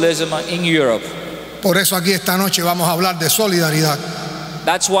socialism in Europe. Por eso aquí esta noche vamos a hablar de solidaridad.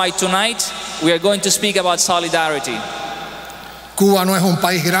 That's why tonight we are going to speak about solidarity. Cuba no es un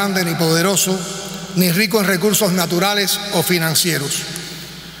país grande ni poderoso, ni rico en recursos naturales o financieros.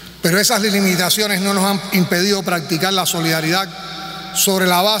 Pero esas limitaciones no nos han impedido practicar la solidaridad sobre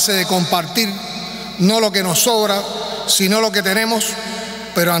la base de compartir no lo que nos sobra, sino lo que tenemos,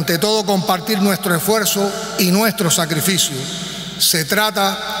 pero ante todo compartir nuestro esfuerzo y nuestro sacrificio. Se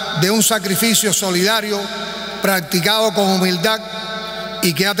trata de un sacrificio solidario practicado con humildad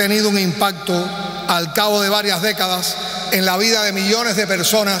y que ha tenido un impacto al cabo de varias décadas en la vida de millones de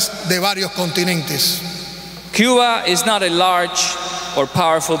personas de varios continentes. Cuba is not a large or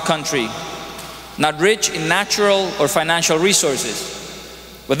powerful country, not rich in natural or financial resources.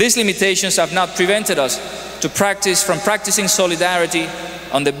 But these limitations have not prevented us from practicing solidarity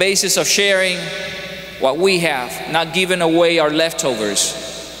on the basis of sharing what we have, not giving away our leftovers,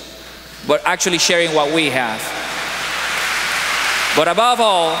 but actually sharing what we have. But above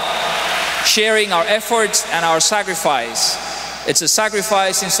all, sharing our efforts and our sacrifice. It's a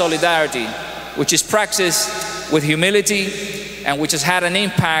sacrifice in solidarity, which is practiced with humility and which has had an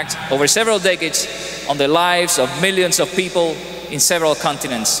impact over several decades on the lives of millions of people in several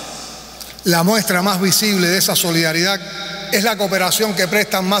continents. La muestra más visible de esa solidaridad es la cooperación que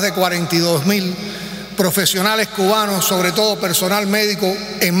prestan más de 42,000 profesionales cubanos, sobre todo personal médico,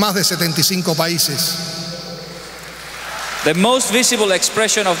 en más de 75 países. The most visible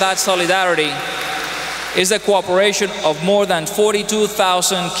expression of that solidarity is the cooperation of more than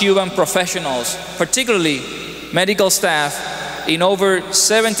 42,000 Cuban professionals, particularly medical staff, in over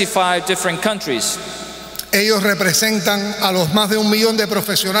 75 different countries. Ellos representan a los más de 1 millón de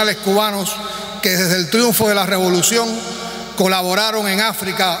profesionales cubanos que desde el triunfo de la revolución colaboraron en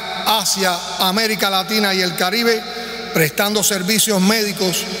África, Asia, América Latina y el Caribe, prestando servicios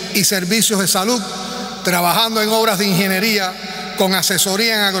médicos y servicios de salud, trabajando en obras de ingeniería, con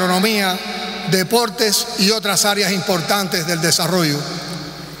asesoría en agronomía, deportes y otras áreas importantes del desarrollo.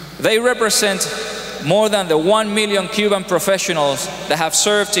 They represent more than the 1 million Cuban professionals that have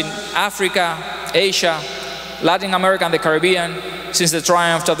served in Africa, Asia, Latin America and the Caribbean since the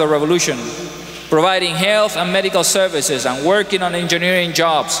triumph of the revolution, providing health and medical services and working on engineering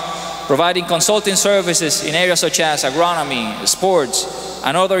jobs, providing consulting services in areas such as agronomy, sports,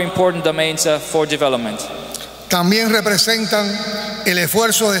 and other important domains for development. También representan el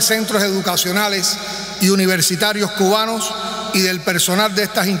esfuerzo de centros educacionales y universitarios cubanos y del personal de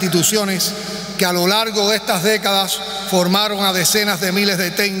estas instituciones que a lo largo de estas décadas formaron a decenas de miles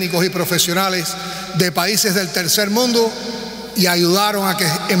de técnicos y profesionales de países del tercer mundo y ayudaron a que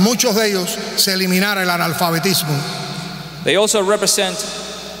en muchos de ellos se eliminara el analfabetismo. They also represent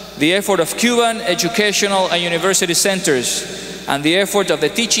the effort of Cuban educational and university centers and the effort of the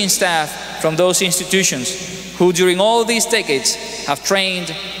teaching staff from those institutions, who during all these decades have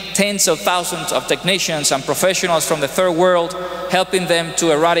trained tens of thousands of technicians and professionals from the third world, helping them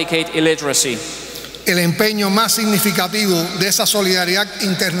to eradicate illiteracy. El empeño más significativo de esa solidaridad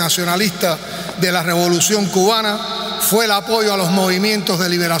internacionalista de la Revolución Cubana fue el apoyo a los movimientos de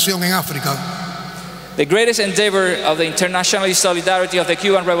liberación en África. The greatest endeavor of the international solidarity of the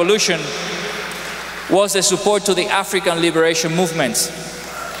Cuban Revolution was the support to the African liberation movements.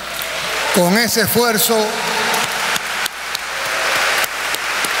 Con ese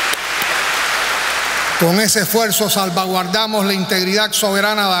esfuerzo salvaguardamos la integridad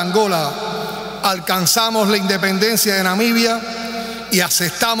soberana de Angola, alcanzamos la independencia de Namibia y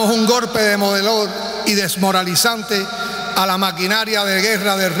aceptamos un golpe demoledor y desmoralizante a la maquinaria de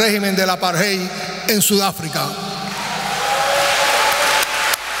guerra del régimen del apartheid en Sudáfrica.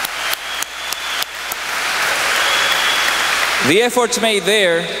 The efforts made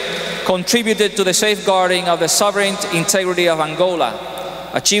there contributed to the safeguarding of the sovereign integrity of Angola,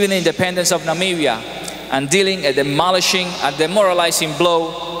 achieving the independence of Namibia, and dealing a demolishing and demoralizing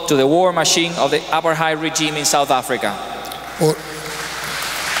blow to the war machine of the apartheid regime in South Africa.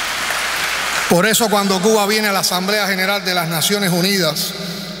 Por eso cuando Cuba viene a la Asamblea General de las Naciones Unidas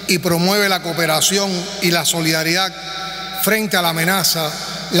y promueve la cooperación y la solidaridad frente a la amenaza,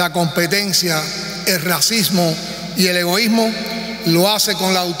 la competencia, el racismo y el egoísmo, lo hace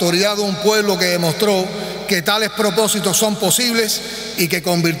con la autoridad de un pueblo que demostró que tales propósitos son posibles y que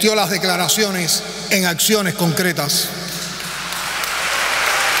convirtió las declaraciones en acciones concretas.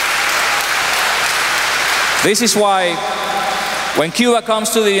 This is why when Cuba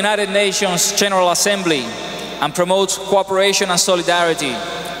comes to the United Nations General Assembly and promotes cooperation and solidarity,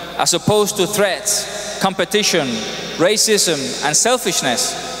 as opposed to threats, competition, racism, and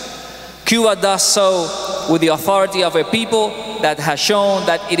selfishness, Cuba does so with the authority of a people that has shown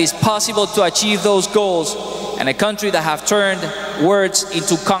that it is possible to achieve those goals, and a country that have turned words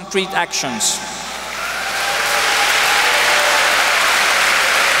into concrete actions.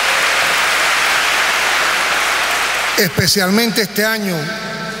 Especialmente este año,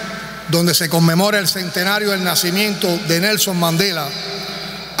 donde se conmemora el centenario del nacimiento de Nelson Mandela,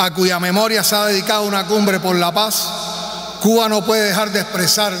 a cuya memoria se ha dedicado una cumbre por la paz, Cuba no puede dejar de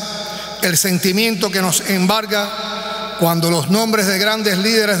expresar el sentimiento que nos embarga cuando los nombres de grandes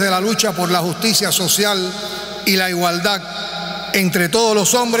líderes de la lucha por la justicia social y la igualdad entre todos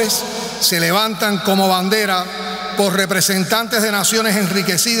los hombres se levantan como bandera por representantes de naciones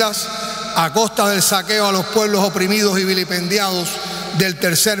enriquecidas a costa del saqueo a los pueblos oprimidos y vilipendiados del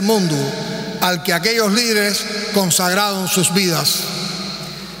tercer mundo, al que aquellos líderes consagraron sus vidas.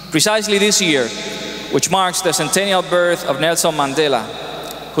 Precisely this year, which marks the centennial birth of Nelson Mandela,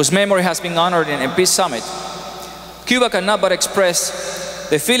 whose memory has been honored in a peace summit, Cuba cannot but express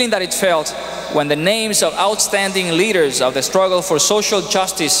the feeling that it felt when the names of outstanding leaders of the struggle for social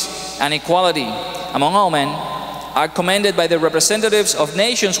justice and equality among all men are commended by the representatives of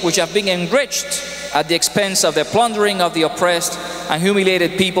nations which have been enriched at the expense of the plundering of the oppressed and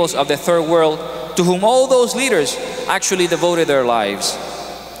humiliated peoples of the third world, to whom all those leaders actually devoted their lives.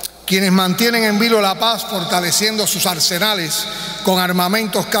 Quienes mantienen en vilo la paz fortaleciendo sus arsenales con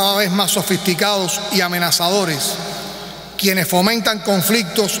armamentos cada vez más sofisticados y amenazadores, quienes fomentan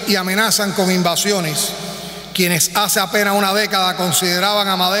conflictos y amenazan con invasiones, quienes hace apenas una década consideraban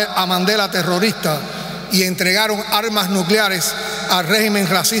a Mandela terrorista y entregaron armas nucleares al régimen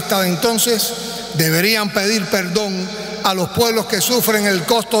racista de entonces, deberían pedir perdón a los pueblos que sufren el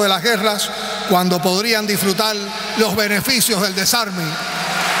costo de las guerras cuando podrían disfrutar los beneficios del desarme.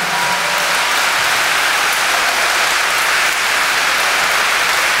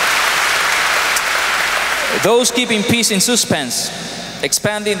 Those keeping peace in suspense,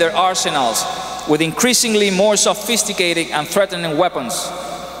 expanding their arsenals with increasingly more sophisticated and threatening weapons,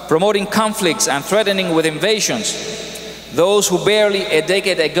 promoting conflicts and threatening with invasions. Those who barely a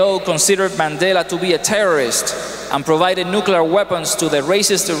decade ago considered Mandela to be a terrorist and provided nuclear weapons to the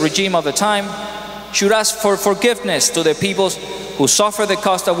racist regime of the time should ask for forgiveness to the peoples who suffer the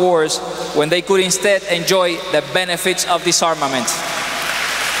cost of wars when they could instead enjoy the benefits of disarmament.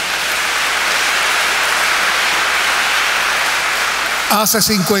 Hace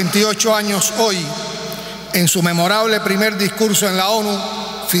 58 años hoy, en su memorable primer discurso en la ONU,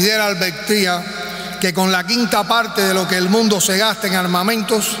 Fidel advertía que con la quinta parte de lo que el mundo se gasta en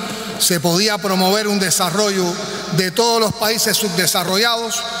armamentos, se podía promover un desarrollo de todos los países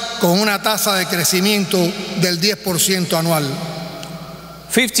subdesarrollados con una tasa de crecimiento del 10% anual.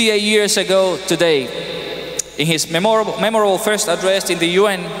 58 years ago today, in his memorable first address in the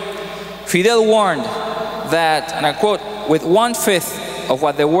UN, Fidel warned that, and I quote, with 1/5 of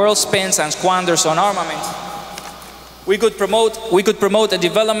what the world spends and squanders on armament, we could promote the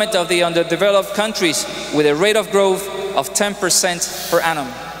development of the underdeveloped countries with a rate of growth of 10% per annum.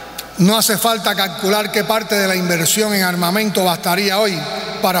 No hace falta calcular qué parte de la inversión en armamento bastaría hoy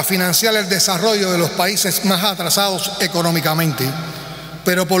para financiar el desarrollo de los países más atrasados económicamente.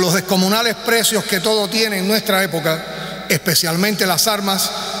 Pero por los descomunales precios que todo tiene en nuestra época, especialmente las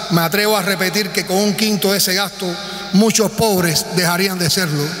armas, me atrevo a repetir que con 1/5 de ese gasto, muchos pobres dejarían de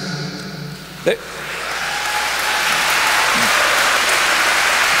serlo.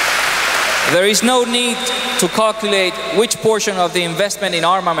 There is no need to calculate which portion of the investment in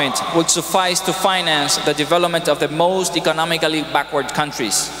armament would suffice to finance the development of the most economically backward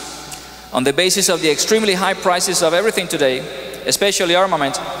countries. On the basis of the extremely high prices of everything today, especially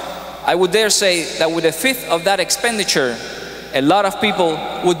armament, I would dare say that with 1/5 of that expenditure, a lot of people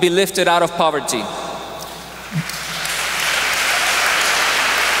would be lifted out of poverty.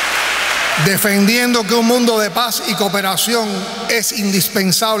 Defendiendo que un mundo de paz y cooperación es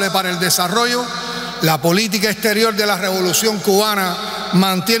indispensable para el desarrollo, la política exterior de la Revolución Cubana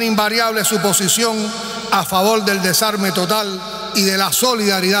mantiene invariable su posición a favor del desarme total y de la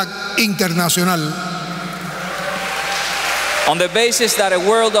solidaridad internacional. On the basis that a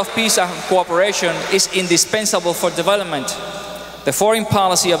world of peace and cooperation is indispensable for development, the foreign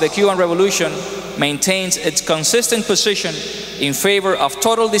policy of the Cuban Revolution maintains its consistent position in favor of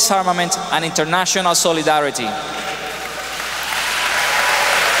total disarmament and international solidarity.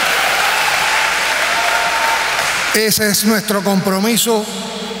 Ese es nuestro compromiso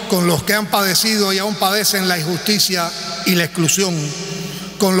con los que han padecido y aún padecen la injusticia y la exclusión,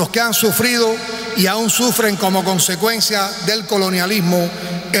 con los que han sufrido y aún sufren como consecuencia del colonialismo,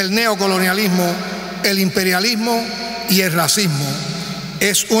 el neocolonialismo, el imperialismo y el racismo.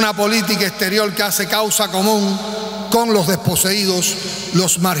 Es una política exterior que hace causa común con los desposeídos,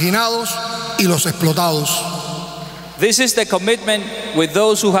 los marginados y los explotados. This is the commitment with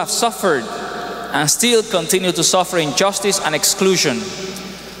those who have suffered and still continue to suffer injustice and exclusion.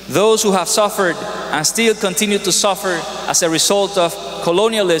 Those who have suffered and still continue to suffer as a result of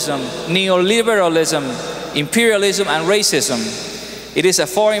colonialism, neoliberalism, imperialism, and racism. It is a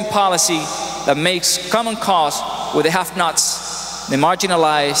foreign policy that makes common cause with the have-nots, the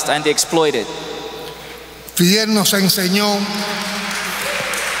marginalized, and the exploited. Fidel nos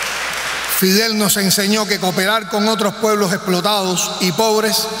enseñó que cooperar con otros pueblos explotados y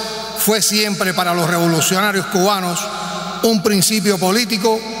pobres fue siempre para los revolucionarios cubanos un principio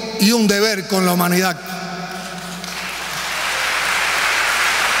político y un deber con la humanidad.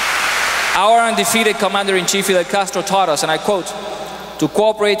 Our undefeated Commander-in-Chief Fidel Castro taught us, and I quote, "To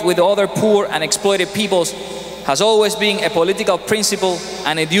cooperate with other poor and exploited peoples has always been a political principle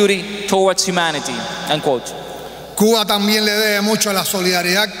and a duty towards humanity," unquote. Cuba también le debe mucho a la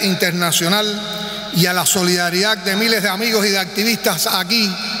solidaridad internacional y a la solidaridad de miles de amigos y de activistas aquí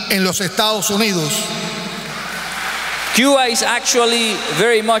en los Estados Unidos. Cuba is actually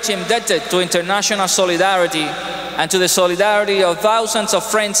very much indebted to international solidarity and to the solidarity of thousands of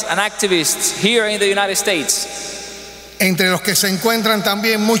friends and activists here in the United States. Entre los que se encuentran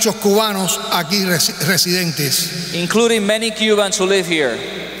también muchos cubanos aquí residentes. Including many Cubans who live here.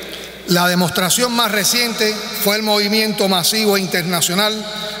 La demostración más reciente fue el movimiento masivo internacional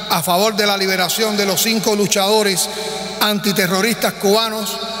a favor de la liberación de los 5 luchadores antiterroristas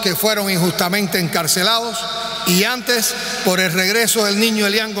cubanos que fueron injustamente encarcelados, y antes por el regreso del niño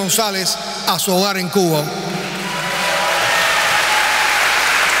Elian González a su hogar en Cuba.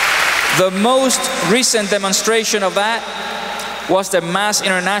 The most recent demonstration of that was the mass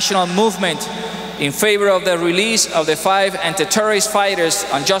international movement in favor of the release of the 5 anti-terrorist fighters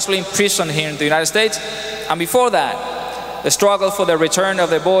unjustly imprisoned here in the United States, and before that, the struggle for the return of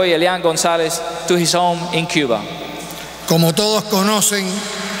the boy Elian González to his home in Cuba. Como todos conocen,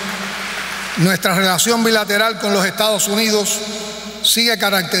 nuestra relación bilateral con los Estados Unidos sigue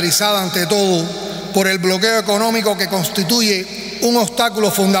caracterizada ante todo por el bloqueo económico que constituye un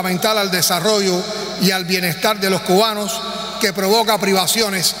obstáculo fundamental al desarrollo y al bienestar de los cubanos, que provoca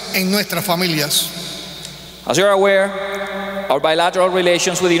privaciones en nuestras familias. As you are aware, our bilateral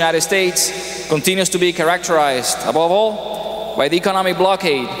relations with the United States continues to be characterized, above all, by the economic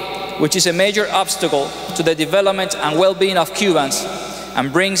blockade, which is a major obstacle to the development and well-being of Cubans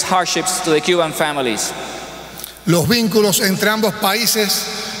and brings hardships to the Cuban families. Los vínculos entre ambos países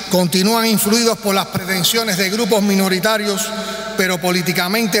continúan influidos por las pretensiones de grupos minoritarios, pero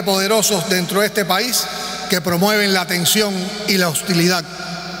políticamente poderosos dentro de este país, que promueven la tensión y la hostilidad.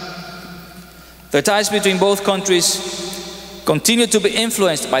 The ties between both countries continue to be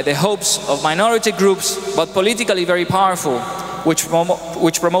influenced by the hopes of minority groups, but politically very powerful,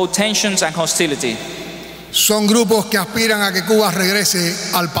 which promote tensions and hostility. Son grupos que aspiran a que Cuba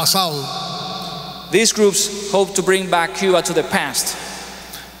regrese al pasado. These groups hope to bring back Cuba to the past.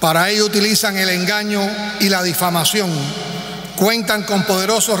 Para ello utilizan el engaño y la difamación. Cuentan con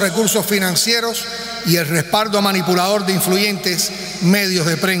poderosos recursos financieros y el respaldo manipulador de influyentes medios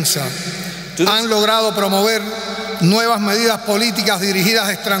de prensa. Han logrado promover nuevas medidas políticas dirigidas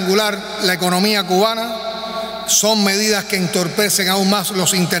a estrangular la economía cubana. Son medidas que entorpecen aún más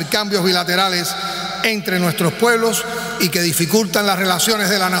los intercambios bilaterales entre nuestros pueblos y que dificultan las relaciones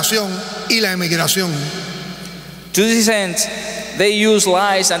de la nación y la emigración. To this end, they use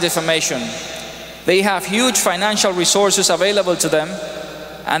lies and defamation. They have huge financial resources available to them,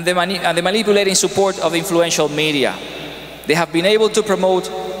 and they manipulate in support of the influential media. They have been able to promote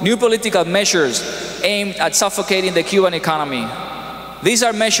new political measures aimed at suffocating the Cuban economy. These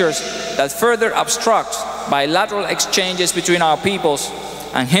are measures that further obstruct bilateral exchanges between our peoples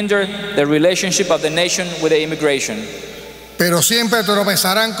and hinder the relationship of the nation with the immigration. Pero siempre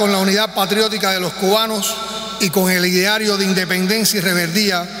tropezarán con la unidad patriótica de los cubanos y con el ideario de independencia y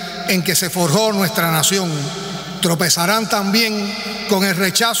rebeldía en que se forjó nuestra nación. Tropezarán también con el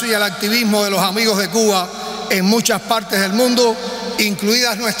rechazo y el activismo de los amigos de Cuba en muchas partes del mundo,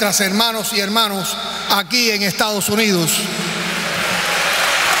 incluidas nuestras hermanos y hermanos aquí en Estados Unidos.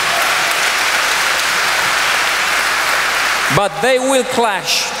 But they will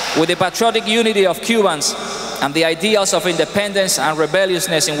clash with the patriotic unity of Cubans and the ideals of independence and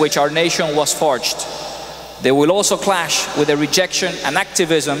rebelliousness in which our nation was forged. They will also clash with the rejection and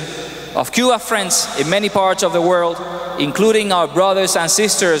activism of Cuba friends in many parts of the world, including our brothers and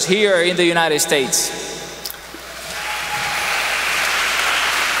sisters here in the United States.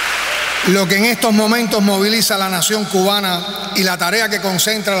 Lo que en estos momentos moviliza a la nación cubana y la tarea que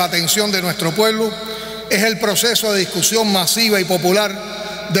concentra la atención de nuestro pueblo es el proceso de discusión masiva y popular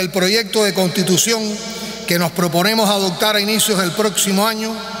del proyecto de constitución que nos proponemos adoptar a inicios del próximo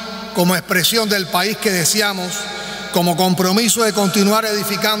año como expresión del país que deseamos, como compromiso de continuar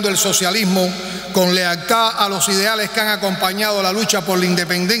edificando el socialismo con lealtad a los ideales que han acompañado la lucha por la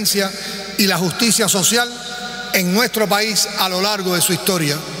independencia y la justicia social en nuestro país a lo largo de su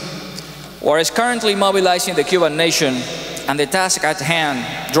historia. What is currently mobilizing the Cuban nation and the task at hand,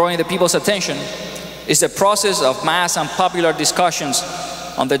 drawing the people's attention, is the process of mass and popular discussions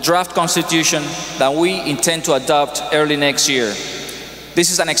on the draft constitution that we intend to adopt early next year.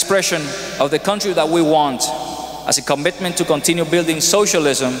 This is an expression of the country that we want, as a commitment to continue building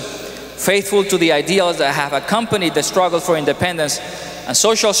socialism, faithful to the ideals that have accompanied the struggle for independence and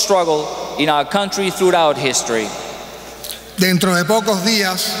social struggle in our country throughout history. Dentro de pocos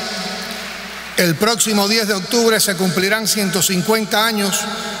días, el próximo 10 de octubre se cumplirán 150 años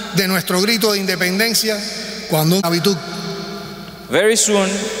de nuestro grito de independencia cuando una habitud. Very soon,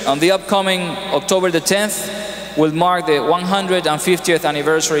 on the upcoming October the 10th, will mark the 150th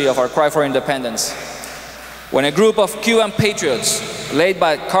anniversary of our cry for independence, when a group of Cuban patriots, led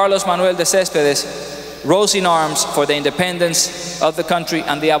by Carlos Manuel de Céspedes, rose in arms for the independence of the country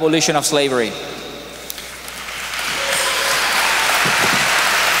and the abolition of slavery.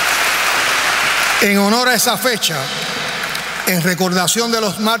 En honor a esa fecha, en recordación de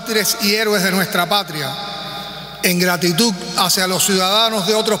los mártires y héroes de nuestra patria, en gratitud hacia los ciudadanos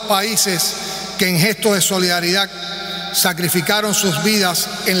de otros países que en gesto de solidaridad sacrificaron sus vidas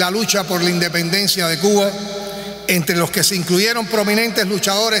en la lucha por la independencia de Cuba, entre los que se incluyeron prominentes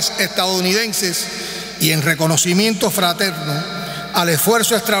luchadores estadounidenses, y en reconocimiento fraterno al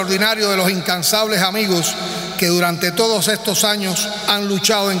esfuerzo extraordinario de los incansables amigos que durante todos estos años han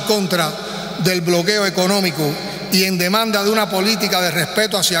luchado en contra del bloqueo económico y en demanda de una política de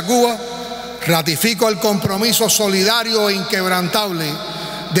respeto hacia Cuba, ratifico el compromiso solidario e inquebrantable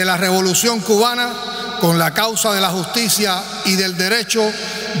de la Revolución Cubana con la causa de la justicia y del derecho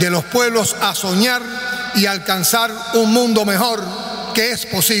de los pueblos a soñar y alcanzar un mundo mejor que es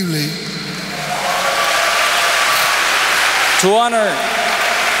posible. To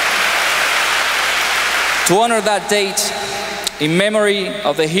honor that date, in memory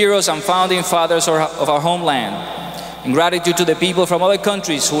of the heroes and founding fathers of our homeland, in gratitude to the people from other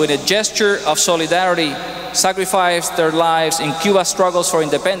countries who, in a gesture of solidarity, sacrificed their lives in Cuba's struggles for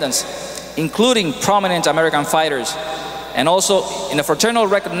independence, including prominent American fighters, and also in a fraternal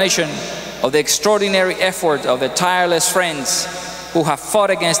recognition of the extraordinary effort of the tireless friends who have fought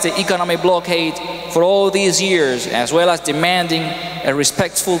against the economic blockade for all these years, as well as demanding a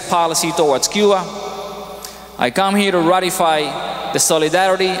respectful policy towards Cuba, I come here to ratify the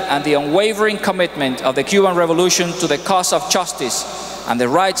solidarity and the unwavering commitment of the Cuban Revolution to the cause of justice and the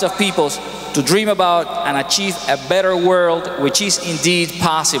rights of peoples to dream about and achieve a better world, which is indeed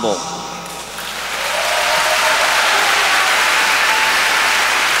possible.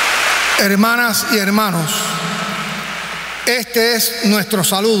 Hermanas y hermanos, este es nuestro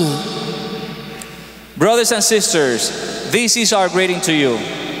saludo. Brothers and sisters, this is our greeting to you.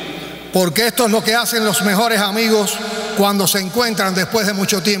 Porque esto es lo que hacen los mejores amigos cuando se encuentran después de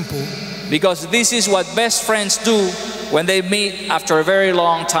mucho tiempo. Because this is what best friends do when they meet after a very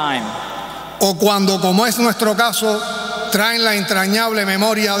long time. O cuando, como es nuestro caso, traen la entrañable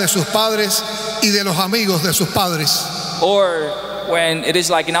memoria de sus padres y de los amigos de sus padres. Or when it is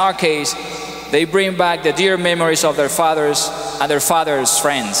like in our case, they bring back the dear memories of their fathers and their fathers'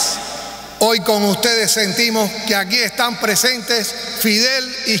 friends. Hoy con ustedes sentimos que aquí están presentes Fidel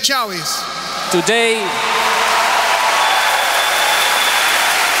y Chávez.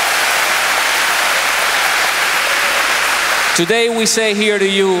 Today we say here to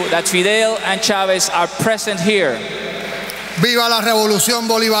you that Fidel and Chávez are present here. Viva la Revolución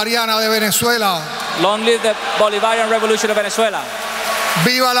Bolivariana de Venezuela. Long live the Bolivarian Revolution of Venezuela.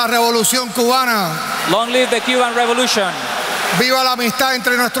 Viva la Revolución Cubana. Long live the Cuban Revolution. Viva la amistad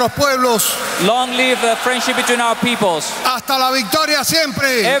entre nuestros pueblos. Long live the friendship between our peoples. Hasta la victoria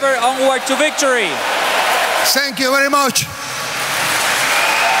siempre. Ever onward to victory. Thank you very much.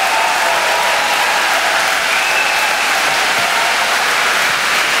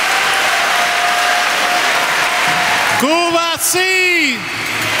 Cuba sí.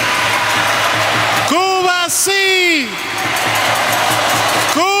 Cuba sí.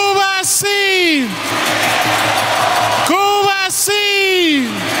 Cuba sí. Cuba sí.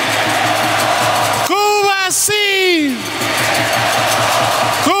 Cuba sí.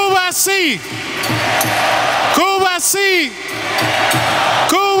 Cuba sí. Cuba sí.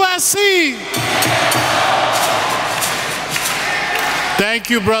 Cuba sí. Thank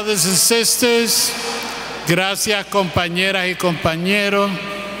you, brothers and sisters. Gracias, compañeras y compañeros.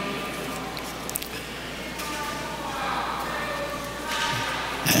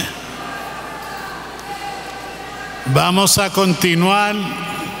 Vamos a continuar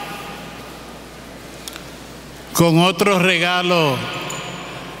con otro regalo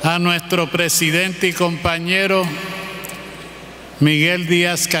a nuestro presidente y compañero Miguel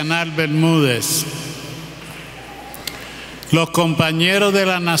Diaz-Canel Bermúdez. Los compañeros de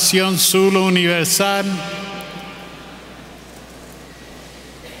la Nación Zulu Universal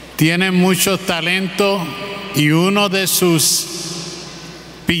tienen mucho talento y uno de sus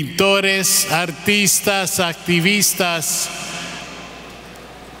pintores, artistas, activistas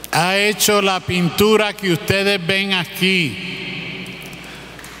ha hecho la pintura que ustedes ven aquí.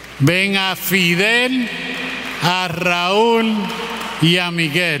 Ven a Fidel, a Raúl y a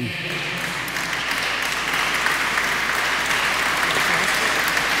Miguel.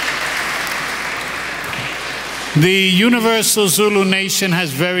 The Universal Zulu Nation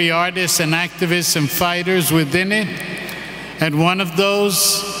has very artists and activists and fighters within it. And one of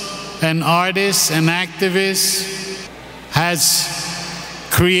those, an artist and activist, has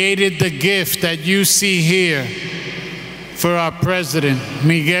created the gift that you see here for our president,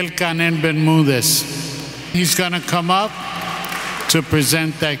 Miguel Canel Bermúdez. He's going to come up to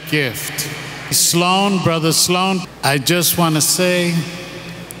present that gift. Sloan, Brother Sloan, I just want to say,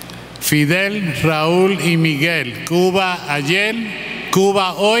 Fidel, Raúl y Miguel, Cuba ayer,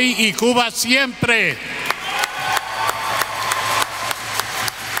 Cuba hoy y Cuba siempre.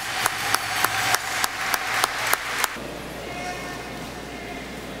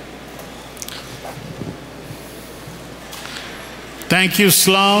 Thank you,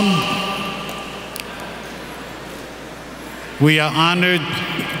 Sloan. We are honored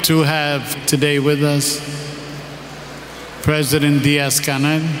to have today with us President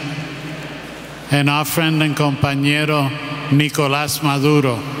Diaz-Canel and our friend and compañero Nicolas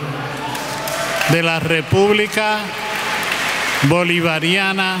Maduro de la República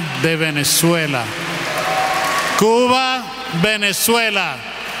Bolivariana de Venezuela. Cuba, Venezuela.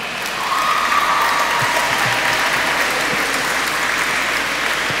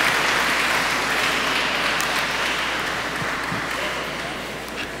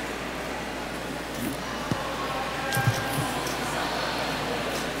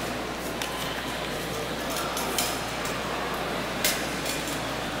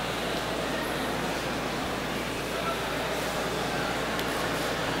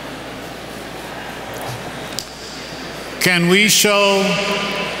 Can we show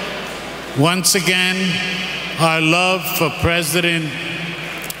once again our love for President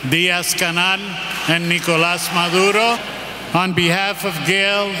Diaz-Canel? and Nicolas Maduro. On behalf of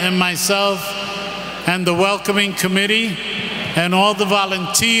Gail and myself and the welcoming committee and all the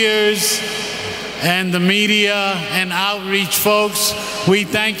volunteers and the media and outreach folks, we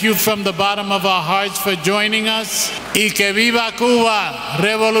thank you from the bottom of our hearts for joining us. Y que viva Cuba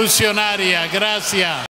revolucionaria. Gracias.